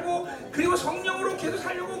계속 살고 그리고 성령으로 계속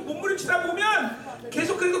살려고 몸부림 치다 보면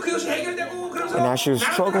계속 그래도 그것이 해결되고 그러면서 And as you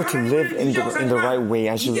struggle to live in the right way,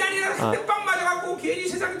 as you 이게 아니라 흑백빵 맞아갖고 괜히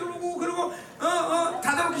세상에 들어오고 그리고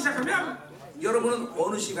다다먹기 시작하면 여러분은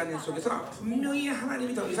어느 시간 속에서 분명히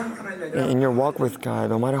하나님이 더 이상 하나님이 아니라 in your walk with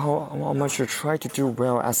God, no matter how much you try to do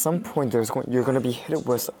well, at some point you're going to be hit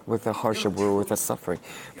with a hardship or with a suffering.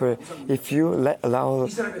 But if you allow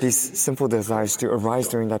these simple desires to arise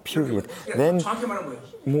during that period, then 정확히 말하면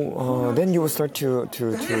뭐예요? then you will start to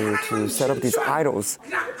set up these idols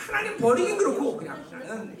그냥 하나님 버리긴 그렇고 그냥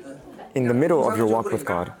in the middle of your walk with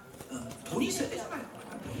God. 돈이 있어야 되잖아요.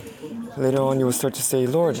 Later on, you will start to say,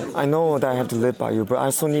 Lord, I know that I have to live by you, but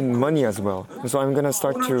I also need money as well. And so I'm going to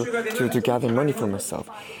start to gather money for myself.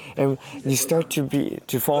 And you start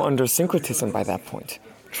to fall under syncretism by that point,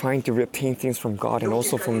 trying to obtain things from God and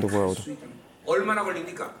also from the world. 얼마나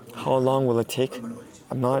걸립니까? How long will it take?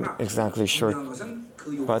 I'm not exactly sure.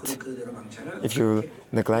 But if you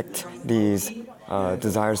neglect these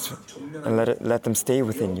desires and let them stay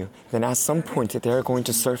within you, then at some point they're going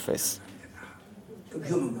to surface.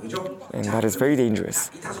 And that is very dangerous.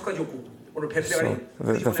 So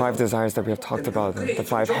the five desires that we have talked about, the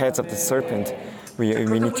five heads of the serpent, we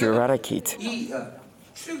need to eradicate.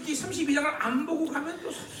 출애굽기 32장을 안 보고 가면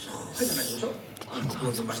또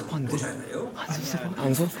섭섭하잖아요.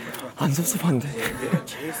 안 섭섭한데.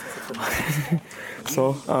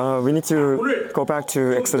 So we need to go back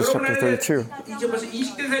to Exodus chapter 32. 이제 벌써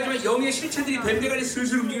인식된 사이지만 영의 실체들이 뱀대가리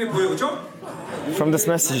슬슬 움직이는 보여, 그렇죠? From this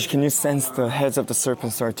message, can you sense the heads of the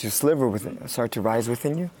serpent start to rise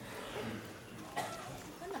within you?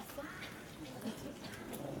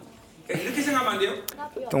 이렇게 생각하면 안 돼요.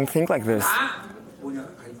 Don't think like this. 뭐냐?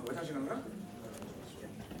 화장실 간가?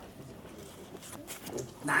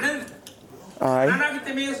 나는 가난하기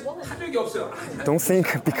때문에 한 적이 없어요. Don't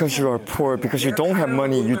think because you are poor, because you don't have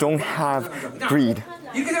money, you don't have greed.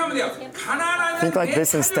 이렇게 생각하면 돼요. 가난하면 Think like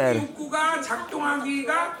this instead. 욕구가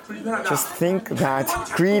작동하기가 불편하다. Just think that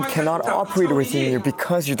greed cannot operate within you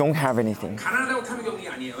because you don't have anything. 가난하다고 탐욕이 없는 게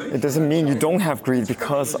아니에요. It doesn't mean you don't have greed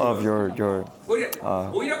because of your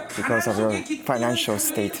오히려 because of your financial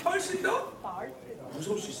state. 훨씬 더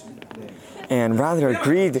무서울 수 있습니다. And rather,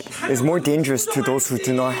 greed is more dangerous to those who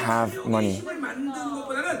do not have money. 힘을 만드는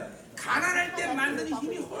것보다는 가난할 때 만드는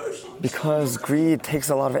힘이 훨씬 Because greed takes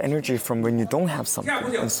a lot of energy from when you don't have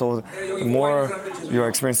something. And so the more you're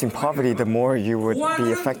experiencing poverty, the more you would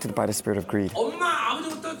be affected by the spirit of greed. 엄마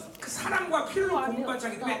아버지부터 그 사랑과 필요로 공부받지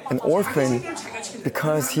않기 때문에 An orphan,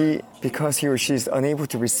 because he or she is unable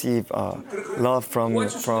to receive love from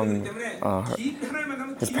his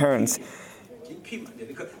parents, he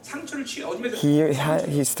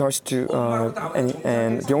starts to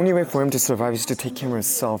and the only way for him to survive is to take care of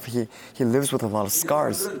himself. He lives with a lot of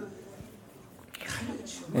scars,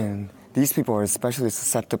 and these people are especially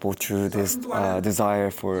susceptible to this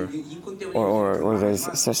desire for, or they're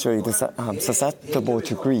especially susceptible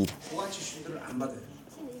to greed.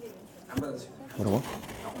 뭐라고?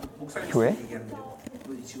 교회?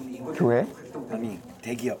 교회? 아니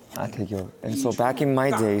대기업. 대기업. And so back in my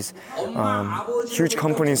days, huge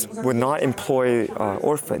companies would not employ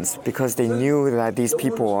orphans because they knew that these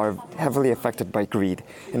people are heavily affected by greed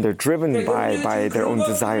and they're driven by their own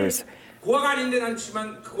desires.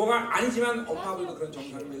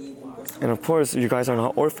 And of course, you guys are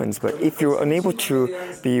not orphans, but if you're unable to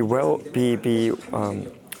be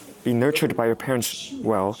nurtured by your parents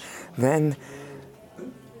well, then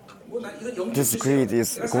this greed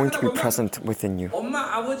is going to be present within you.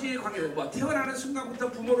 엄마 아버지의 관계는 뭐 태어나는 순간부터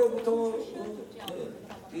부모로부터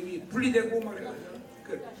분리되고 막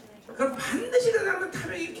그럼 반드시 일어나는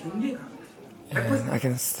탐욕이 굉장히 강해요. And I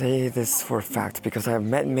can say this for a fact because I have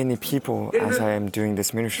met many people as I am doing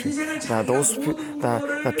this ministry.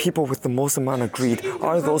 That people with the most amount of greed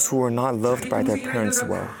are those who are not loved by their parents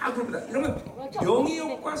well. 이러면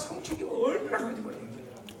명예욕과 성취욕이 얼마나 강한지 몰라요.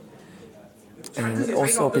 And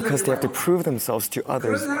also because they have to prove themselves to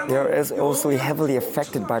others, they are also heavily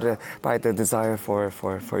affected by the desire for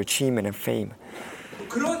achievement and fame.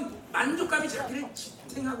 그런 만족감이 자기를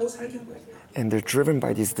지탱하고 살게 한 거예요. And they're driven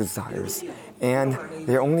by these desires. And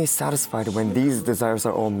they're only satisfied when these desires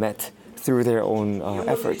are all met through their own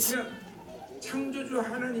efforts. 창조주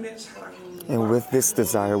하나님의 사랑. And with this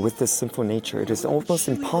desire, with this sinful nature, it is almost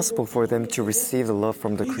impossible for them to receive the love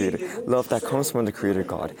from the Creator, love that comes from the Creator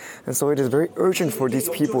God. And so it is very urgent for these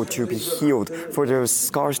people to be healed, for their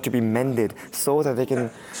scars to be mended, so that they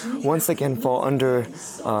can once again fall under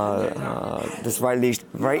this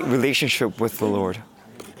right relationship with the Lord.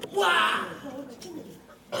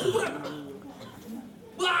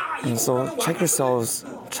 And so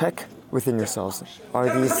check within yourselves. Are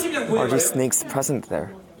these snakes present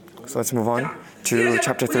there? So let's move on to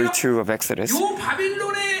chapter 32 of Exodus.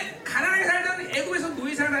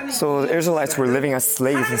 So the Israelites were living as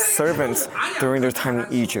slaves and servants during their time in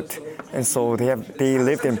Egypt. And so they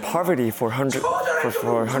lived in poverty for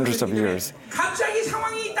hundreds of years.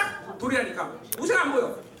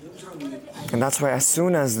 And that's why as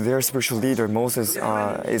soon as their spiritual leader, Moses,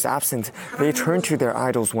 is absent, they turn to their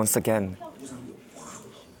idols once again.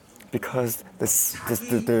 Because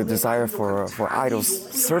the desire for idols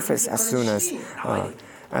surface as soon as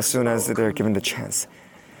they're given the chance.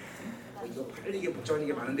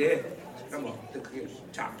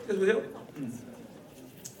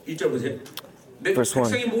 Verse 1.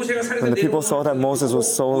 When the people saw that Moses was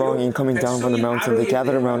so long in coming down from the mountain, they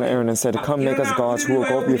gathered around Aaron and said, "Come, make us gods who will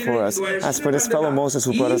go before us. As for this fellow Moses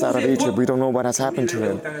who brought us out of Egypt, we don't know what has happened to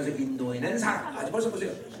him."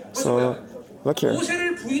 So, look here.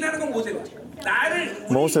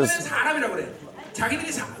 Moses,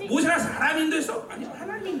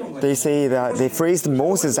 they say that they phrased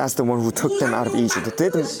Moses as the one who took them out of Egypt.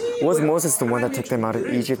 Was Moses the one that took them out of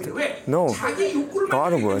Egypt? No,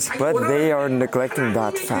 God was. But they are neglecting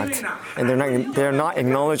that fact, and they're not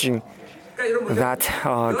acknowledging that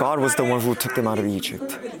God was the one who took them out of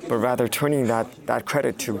Egypt, but rather turning that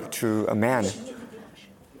credit to a man.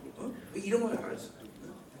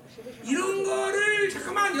 이런 거를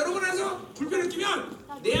잠깐만 여러분에서 불편을 끼면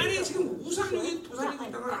내 안에 지금 우상력이 도사리고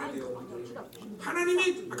있다는 걸 알아야 돼요.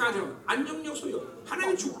 하나님의 아까 안정력 소유,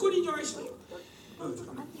 하나님의 주권 인정하시고.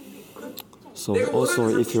 So also,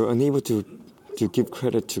 if you're unable to give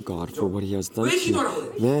credit to God for what He has done to you,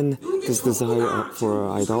 then this desire for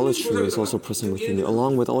idolatry is also present within you,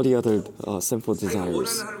 along with all the other sinful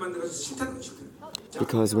desires.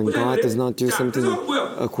 Because when God does not do something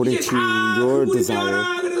according to your desire,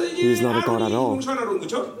 He is not a God at all.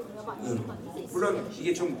 물론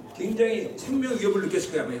이게 좀 굉장히 생명 위협을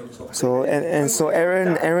느꼈을 거야, 여기서. So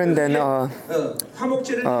Aaron then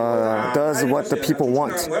화목제를 does what the people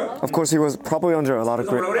want. Of course, he was probably under a lot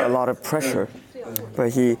of pressure,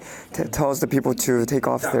 but he tells the people to take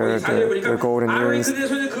off their golden earrings.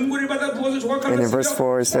 And in verse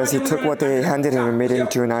 4 it says he took what they handed him and made it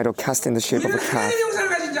into an idol cast in the shape of a calf.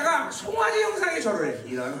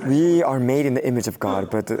 We are made in the image of God,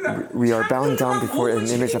 but we are bound down before an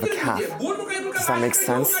image of a calf. Does that make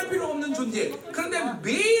sense?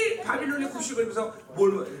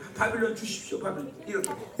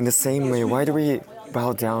 In the same way, why do we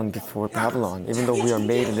bow down before Babylon, even though we are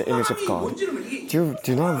made in the image of God?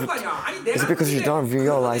 Is it because you don't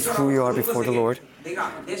realize who you are before the Lord?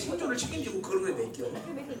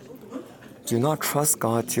 Do not trust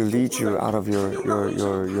God to lead you out of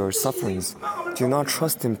your sufferings. Do not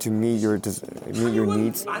trust Him to meet your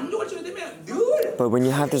needs. But when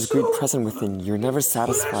you have this greed present within you, you're never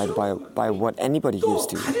satisfied by what anybody gives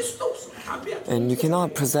to you. And you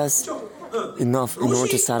cannot possess enough in order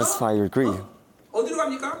to satisfy your greed.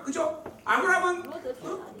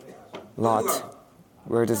 Lot,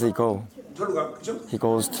 where does he go? He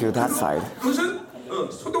goes to that side.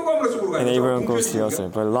 And Abraham goes to the other.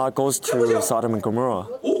 But Lot goes to Sodom and Gomorrah.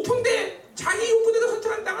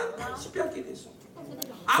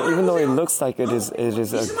 So even though it looks like it is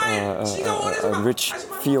a rich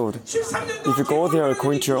field, if you go there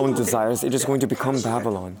according to your own desires, it is going to become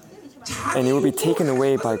Babylon. And it will be taken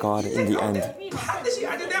away by God in the end.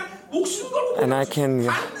 And I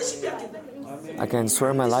can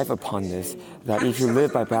swear my life upon this, that if you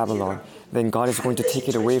live by Babylon, then God is going to take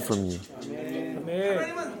it away from you.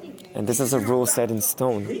 And this is a rule set in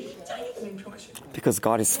stone. Because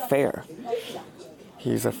God is fair.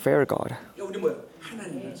 He is a fair God.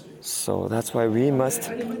 So that's why we must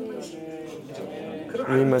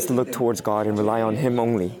look towards God and rely on Him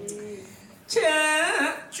only.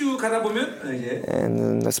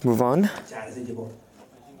 And let's move on.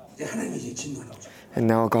 And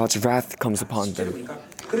now God's wrath comes upon them.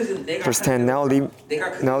 Verse 10, now leave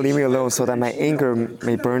me alone so that my anger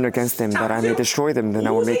may burn against them, that I may destroy them, then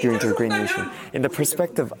I will make you into a great nation. In the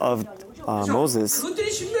perspective of Moses,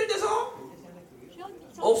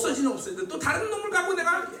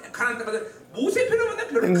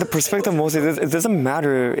 in the perspective of Moses, it doesn't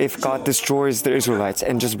matter if God destroys the Israelites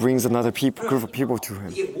and just brings another group of people to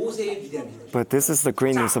him. But this is the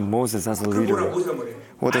greatness of Moses as a leader.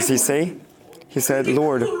 What does he say? He said,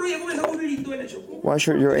 Lord, why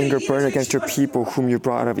should your anger burn against your people whom you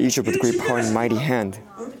brought out of Egypt with great power and mighty hand?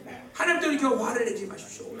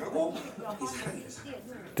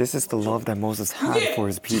 This is the love that Moses had for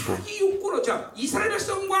his people.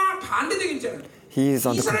 He is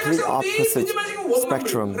on the complete opposite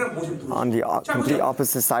spectrum, on the complete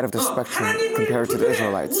opposite side of the spectrum compared to the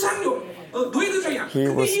Israelites.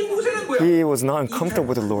 He was not uncomfortable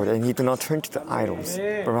with the Lord, and he did not turn to the idols,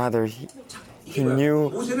 but rather he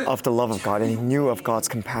knew of the love of God, and he knew of God's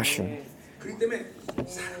compassion.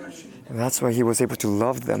 And that's why he was able to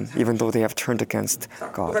love them, even though they have turned against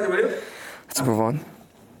God. Let's move on.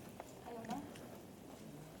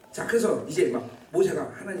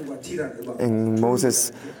 And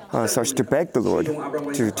Moses starts to beg the Lord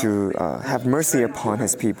to have mercy upon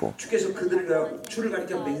his people. He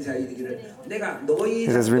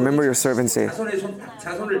says, remember your servants,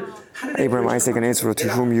 Abraham, Isaac, and Israel, to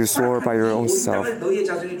whom you swore by your own self.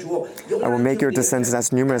 I will make your descendants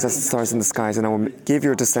as numerous as the stars in the skies, and I will give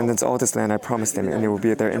your descendants all this land I promised them, and it will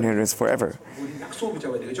be their inheritance forever.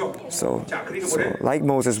 So like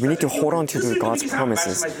Moses, we need to hold on to God's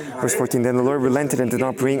promises. Verse 14, then the Lord relented and did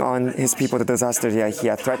not bring on his people the disaster that he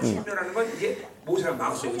had threatened.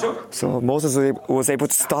 So Moses was able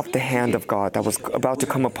to stop the hand of God that was about to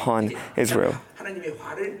come upon Israel.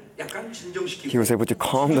 He was able to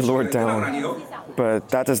calm the Lord down. But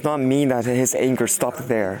that does not mean that his anger stopped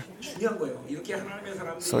there.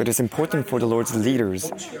 So it is important for the Lord's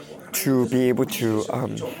leaders to be able to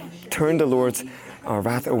turn the Lord's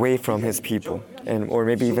wrath away from his people, or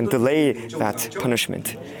maybe even delay that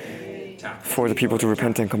punishment for the people to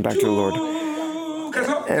repent and come back to the Lord.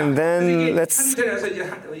 And then let's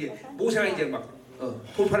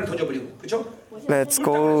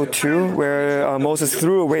go to where Moses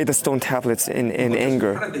threw away the stone tablets in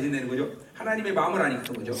anger.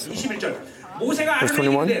 Verse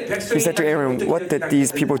 21, he said to Aaron, what did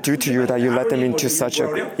these people do to you that you led them into such a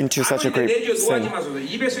great sin?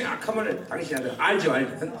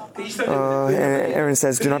 And Aaron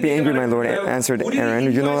says, do not be angry, my Lord, answered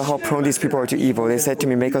Aaron. You know how prone these people are to evil. They said to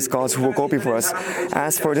me, make us gods who will go before us.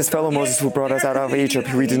 As for this fellow Moses who brought us out of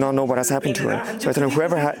Egypt, we do not know what has happened to him. So I told him,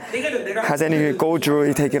 whoever has any gold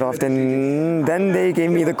jewelry, take it off. Then they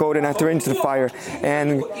gave me the gold and I threw it into the fire,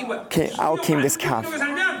 and out came this calf.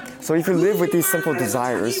 So if you live with these simple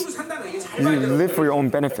desires, you live for your own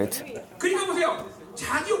benefit.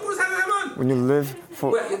 When you live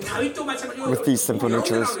with these simple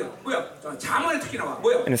natures,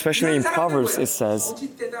 and especially in Proverbs it says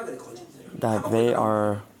that they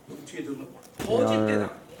are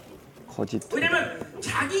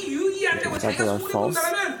false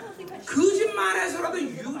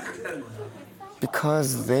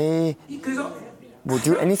because they will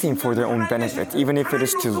do anything for their own benefit, even if it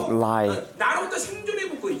is to lie.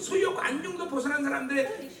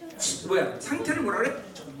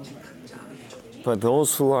 But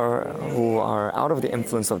those who are out of the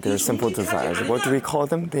influence of their simple desires, what do we call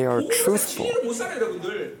them? They are truthful.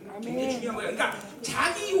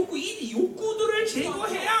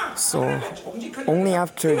 So only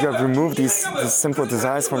after you have removed these simple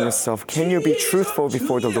desires from yourself can you be truthful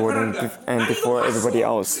before the Lord and before everybody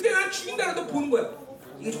else.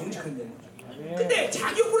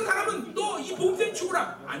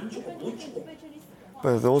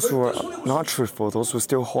 But those who are not truthful, those who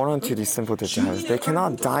still hold on to these simple desires, they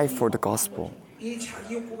cannot die for the gospel.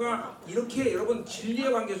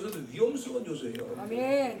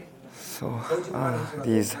 So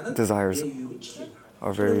these desires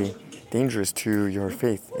are very dangerous to your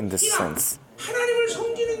faith in this sense.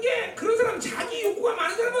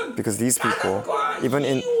 Because these people, even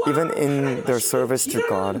in their service to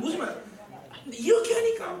God,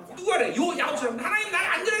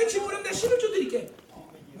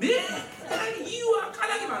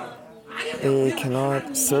 they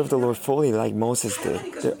cannot serve the Lord fully like Moses did.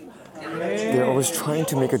 They're always trying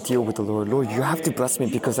to make a deal with the Lord. Lord, you have to bless me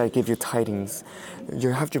because I give you tidings. You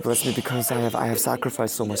have to bless me because I have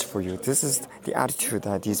sacrificed so much for you. This is the attitude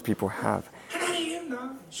that these people have.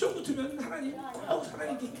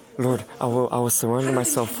 Lord, I will surrender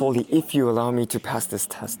myself fully if you allow me to pass this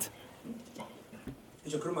test.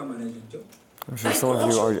 I'm sure some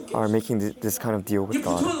of you are making this kind of deal with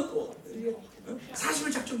God.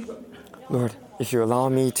 Lord, if you allow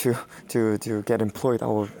me to get employed, I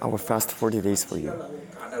will fast 40 days for you.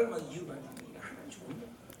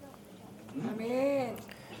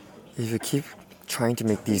 If you keep trying to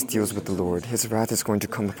make these deals with the Lord, His wrath is going to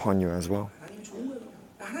come upon you as well.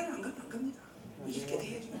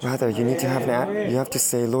 Rather, you have to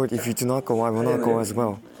say, Lord, if you do not go, I will not go as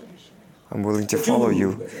well. I'm willing to follow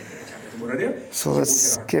you. So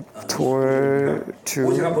let's skip to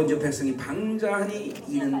모세가 먼저 백성이 방자하니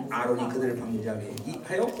이는 아론이 그들을 방자하게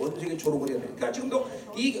하여 원수에게 조롱을 해야 돼. 그러니까 지금도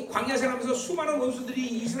이 광야 생활하면서 수많은 원수들이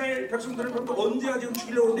이스라엘 백성들을 언제나 지금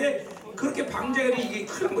죽이려고 하는데 그렇게 방자하니 이게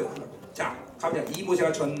큰일 난 거예요. 자, 가보자. 이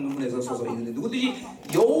모세가 전문에서 서서 이르되 누구든지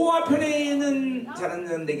여호와 편에 있는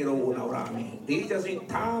자는 내게로 나오라. 네 자손이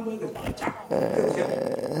다 모이겠다. 자,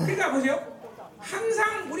 그러니까 보세요.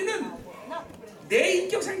 항상 우리는 내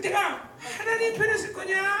인격 상태가 하나님 편에 쓸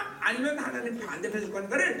거냐 아니면 하나님 반대편에 쓸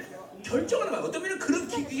거냐를 결정하는 거야. 어떤 면은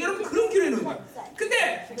여러분 그런 기회에 놓는 거야.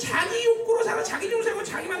 근데 자기 욕구로 살아 자기 중생고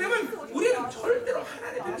자기만 하면 우리는 절대로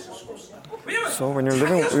하나님 편에 쓸 수가 없어. 왜냐면 So when you're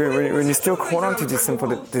living, when you still hold on to these simple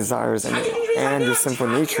desires and your simple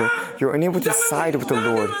nature, you're unable to side with the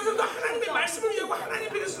Lord. 하나님의 말씀을 위하고 하나님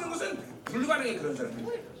편에 쓰는 것은 불가능해 그런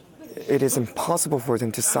사람들. It is impossible for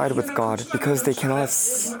them to side with God because they cannot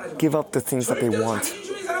give up the things that they want.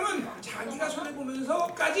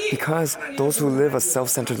 Because those who live a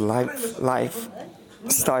self-centered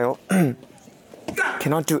lifestyle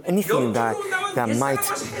cannot do anything that might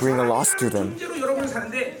bring a loss to them.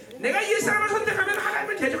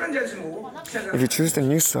 If you choose the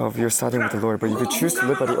new self, you're siding with the Lord. But if you choose to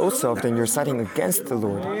live by the old self, then you're siding against the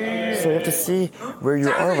Lord. So you have to see where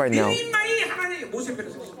you are right now.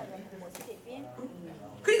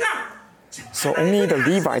 So only the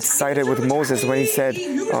Levites sided with Moses when he said,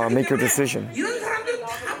 make your decision.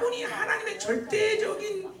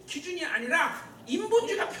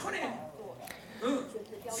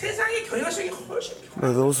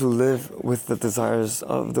 For those who live with the desires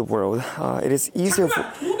of the world, it is easier,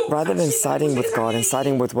 rather than siding with God and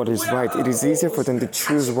siding with what is right, it is easier for them to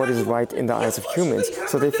choose what is right in the eyes of humans.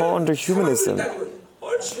 So they fall under humanism.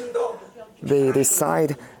 They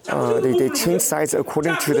side. They change sides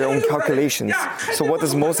according to their own calculations. So what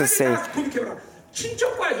does Moses say?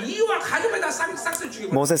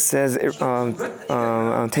 Moses says,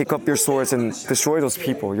 take up your swords and destroy those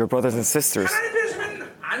people, your brothers and sisters. 하나님 편에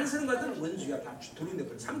서면 안 쓰는 것들은 원수야. 다 도륙돼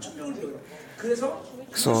버려. 3,000명을 죽여. 그래서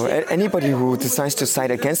So anybody who decides to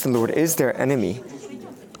side against the Lord is their enemy.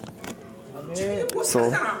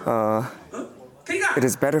 So it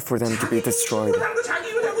is better for them to be destroyed. 자기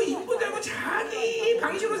입으로 살고 입으로 살고 자기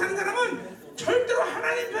방식으로 사는 사람은 절대로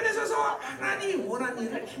하나님 편에 서서 하나님이 원하는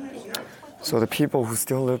일을 행하기가. So the people who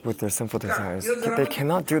still live with their sinful desires, they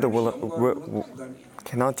cannot do the work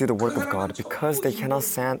of God because they cannot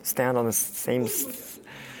stand on the same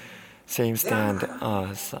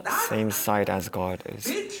side as God is.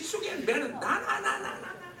 내 귀 속에 매는 나.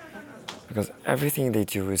 Because everything they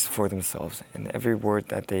do is for themselves, and every word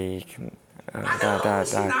that they can,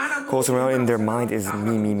 that goes around in their mind is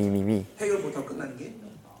me. 해결 못하고 끝나는 게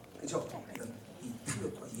그렇죠? 이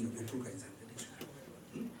탐욕과 이 욕구를 가진 사람들이.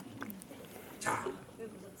 자,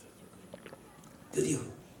 드디어.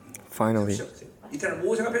 Finally, 이때는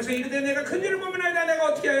모세가 백성이 이르되 내가 큰 일을 범하나이다. 내가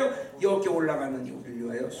어떻게 하여 여기 올라가는 이를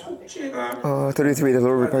위하여 속죄가 33, the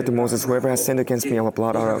Lord replied to Moses, whoever has sinned against me, I will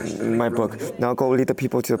blot out my book. Now go lead the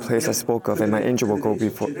people to the place I spoke of, and my angel will go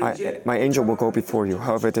before you.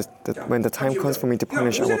 However, when the time comes for me to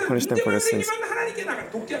punish, I will punish them for their sins. 하나님께 나가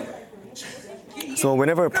독재. So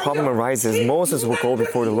whenever a problem arises, Moses will go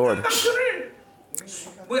before the Lord.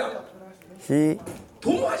 뭐야?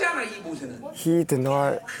 도모하지 않아 이 모세는. He did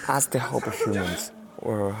not ask the help of humans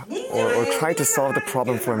or try to solve the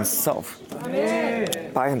problem for himself,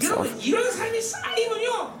 by himself. 이런 삶이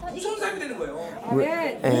쌓이면요 무서운 삶이 되는 거예요.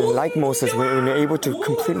 And like Moses, when you're able to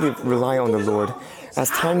completely rely on the Lord, as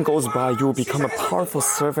time goes by, you will become a powerful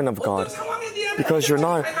servant of God, because you're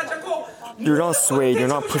not swayed, you're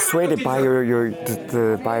not persuaded by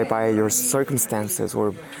by your circumstances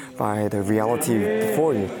or by the reality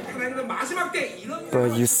before you.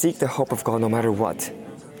 But you seek the help of God no matter what.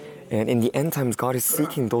 And in the end times, God is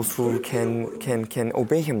seeking those who can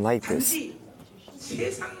obey Him like this.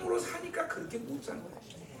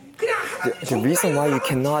 The reason why you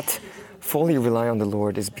cannot fully rely on the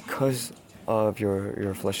Lord is because of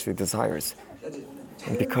your fleshly desires,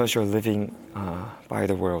 and because you're living by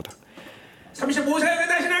the world. 35세가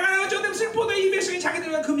다시 나가는 어쩌면 슬퍼도 이 백성이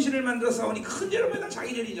자기들과 금신을 만들어 싸우니 큰 죄로 매다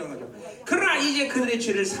자기 죄를 인정하죠. 그러나 이제 그들의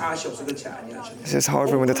죄를 사하시옵소서. 그렇지 아니하시오. It says,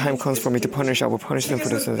 however, when the time comes for me to punish, I will punish them for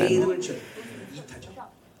their sins.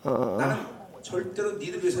 나는 절대로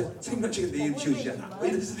니들 위해서 생명책에서 내 이름 지어주지 않아. 뭐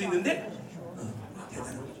이럴 수도 있는데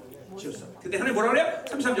대단한 지었어. 근데 하나님 뭐라 그래요?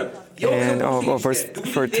 33절. And verse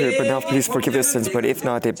 42, but now please forgive their sins, but if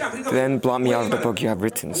not, then blot me out of the book you have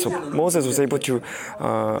written. So Moses was able to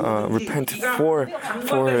repent for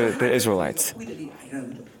the Israelites.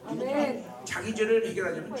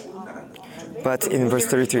 But in verse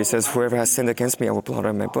 33 it says, whoever has sinned against me, I will blot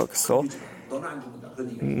out my book. So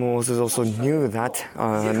Moses also knew that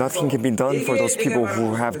nothing can be done for those people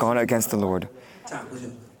who have gone against the Lord.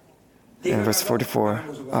 In verse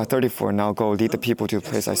 34, now go lead the people to the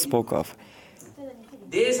place I spoke of,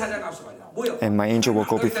 and my angel will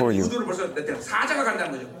go before you.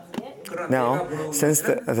 Now, since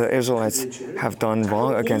the Israelites have done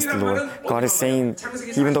wrong against the Lord, God is saying,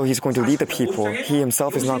 even though He's going to lead the people, He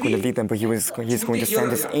Himself is not going to lead them, but He's going to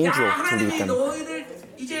send His angel to lead them.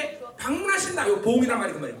 방문하신다. 요 보험이란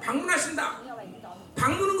말이 그 말이에요. 방문하신다.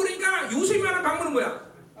 방문은 그러니까 요셉이 말하는 방문은 뭐야?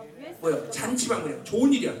 잔치 방문이야.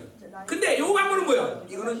 좋은 일이야. 근데 요 방문은 뭐야?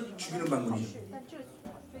 이거는 죽이는 방문이죠.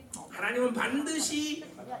 하나님은 반드시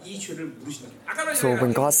이 죄를 물으신다. So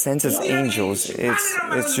when God sends His angels,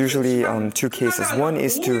 it's usually two cases. One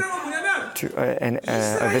is a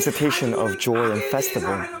visitation of joy and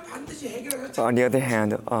festival. On the other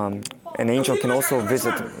hand, an angel can also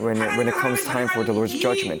visit when it comes time for the Lord's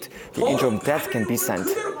judgment. The angel of death can be sent.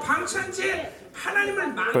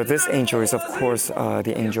 But this angel is, of course,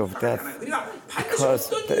 the angel of death, because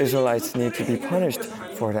the Israelites need to be punished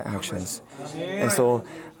for their actions. And so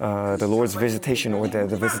the Lord's visitation, or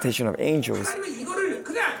the visitation of angels,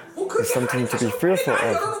 is something to be fearful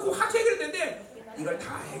of.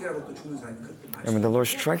 And when the Lord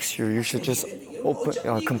strikes you, you should just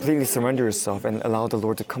completely surrender yourself and allow the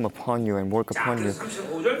Lord to come upon you and work upon you.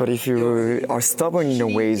 But if you are stubborn in your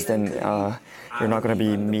ways, then you're not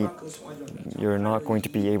going to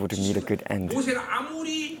be able to meet a good end.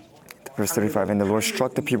 Verse 35, and the Lord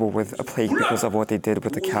struck the people with a plague because of what they did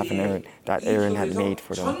with the calf that Aaron had made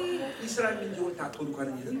for them.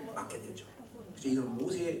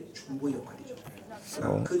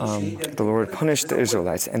 So the Lord punished the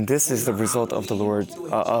Israelites, and this is the result of the Lord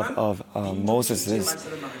of Moses'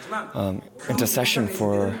 intercession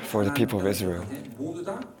for the people of Israel.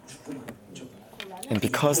 And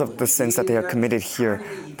because of the sins that they have committed here,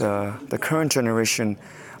 the current generation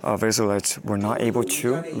of Israelites were not able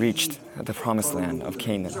to reach the promised land of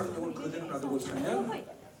Canaan.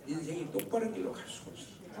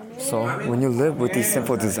 So when you live with these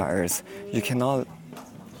sinful desires, you cannot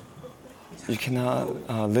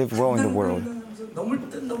live well in the world.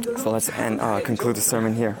 So let's conclude the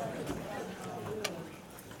sermon here.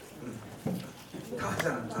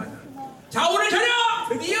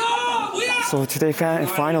 So today,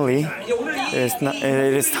 finally,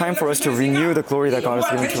 it is time for us to renew the glory that God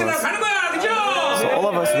has given to us. So all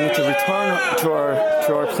of us need to return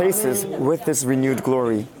to our places with this renewed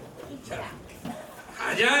glory.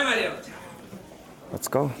 Let's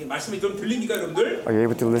go. Are you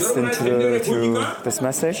able to listen to this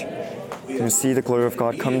message? Can you see the glory of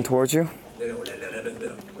God coming towards you?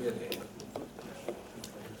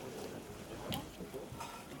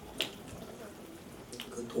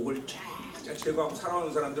 독을 쫙 제거하고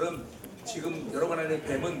살아오는 사람들은 지금 여러분 안에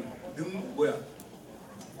뱀은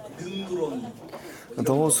능그러운.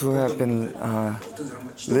 Those who have been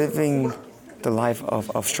living the life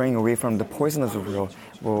of straying away from the poison of the world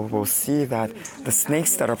will see that the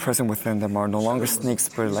snakes that are present within them are no longer snakes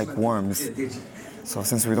but like worms. So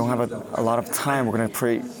since we don't have a lot of time, we're going to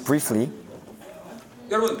pray briefly.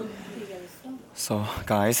 So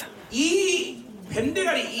guys,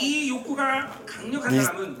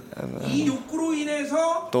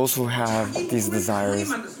 those who have these desires,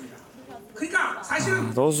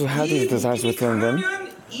 within them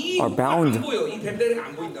are bound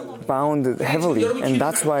heavily, and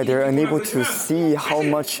that's why they're unable to see how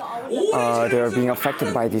much they're being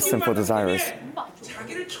affected by these sinful desires.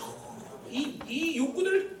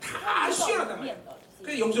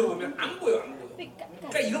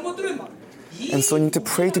 And so you need to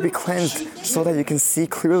pray to be cleansed so that you can see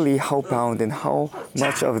clearly how bound and how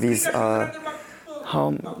much of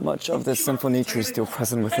the sinful nature is still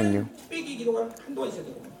present within you.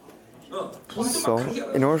 So,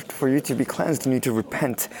 in order for you to be cleansed, you need to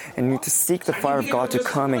repent and you need to seek the fire of God to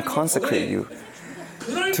come and consecrate you,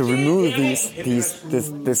 to remove this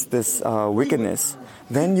wickedness.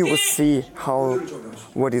 Then you will see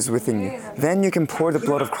what is within you. Then you can pour the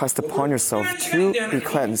blood of Christ upon yourself to be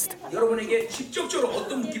cleansed.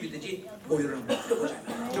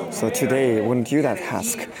 So today, we're going to do that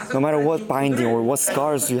task. No matter what binding or what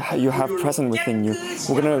scars you have present within you,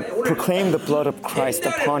 we're going to proclaim the blood of Christ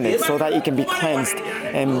upon it so that it can be cleansed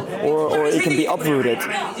or it can be uprooted.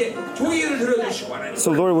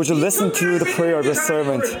 So Lord, would you listen to the prayer of your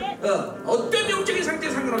servant?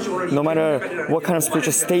 No matter what kind of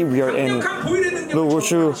spiritual state we are in, Lord, would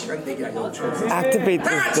you activate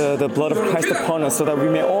the blood of Christ upon us so that we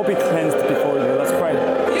may all be cleansed before you. Let's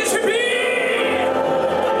pray.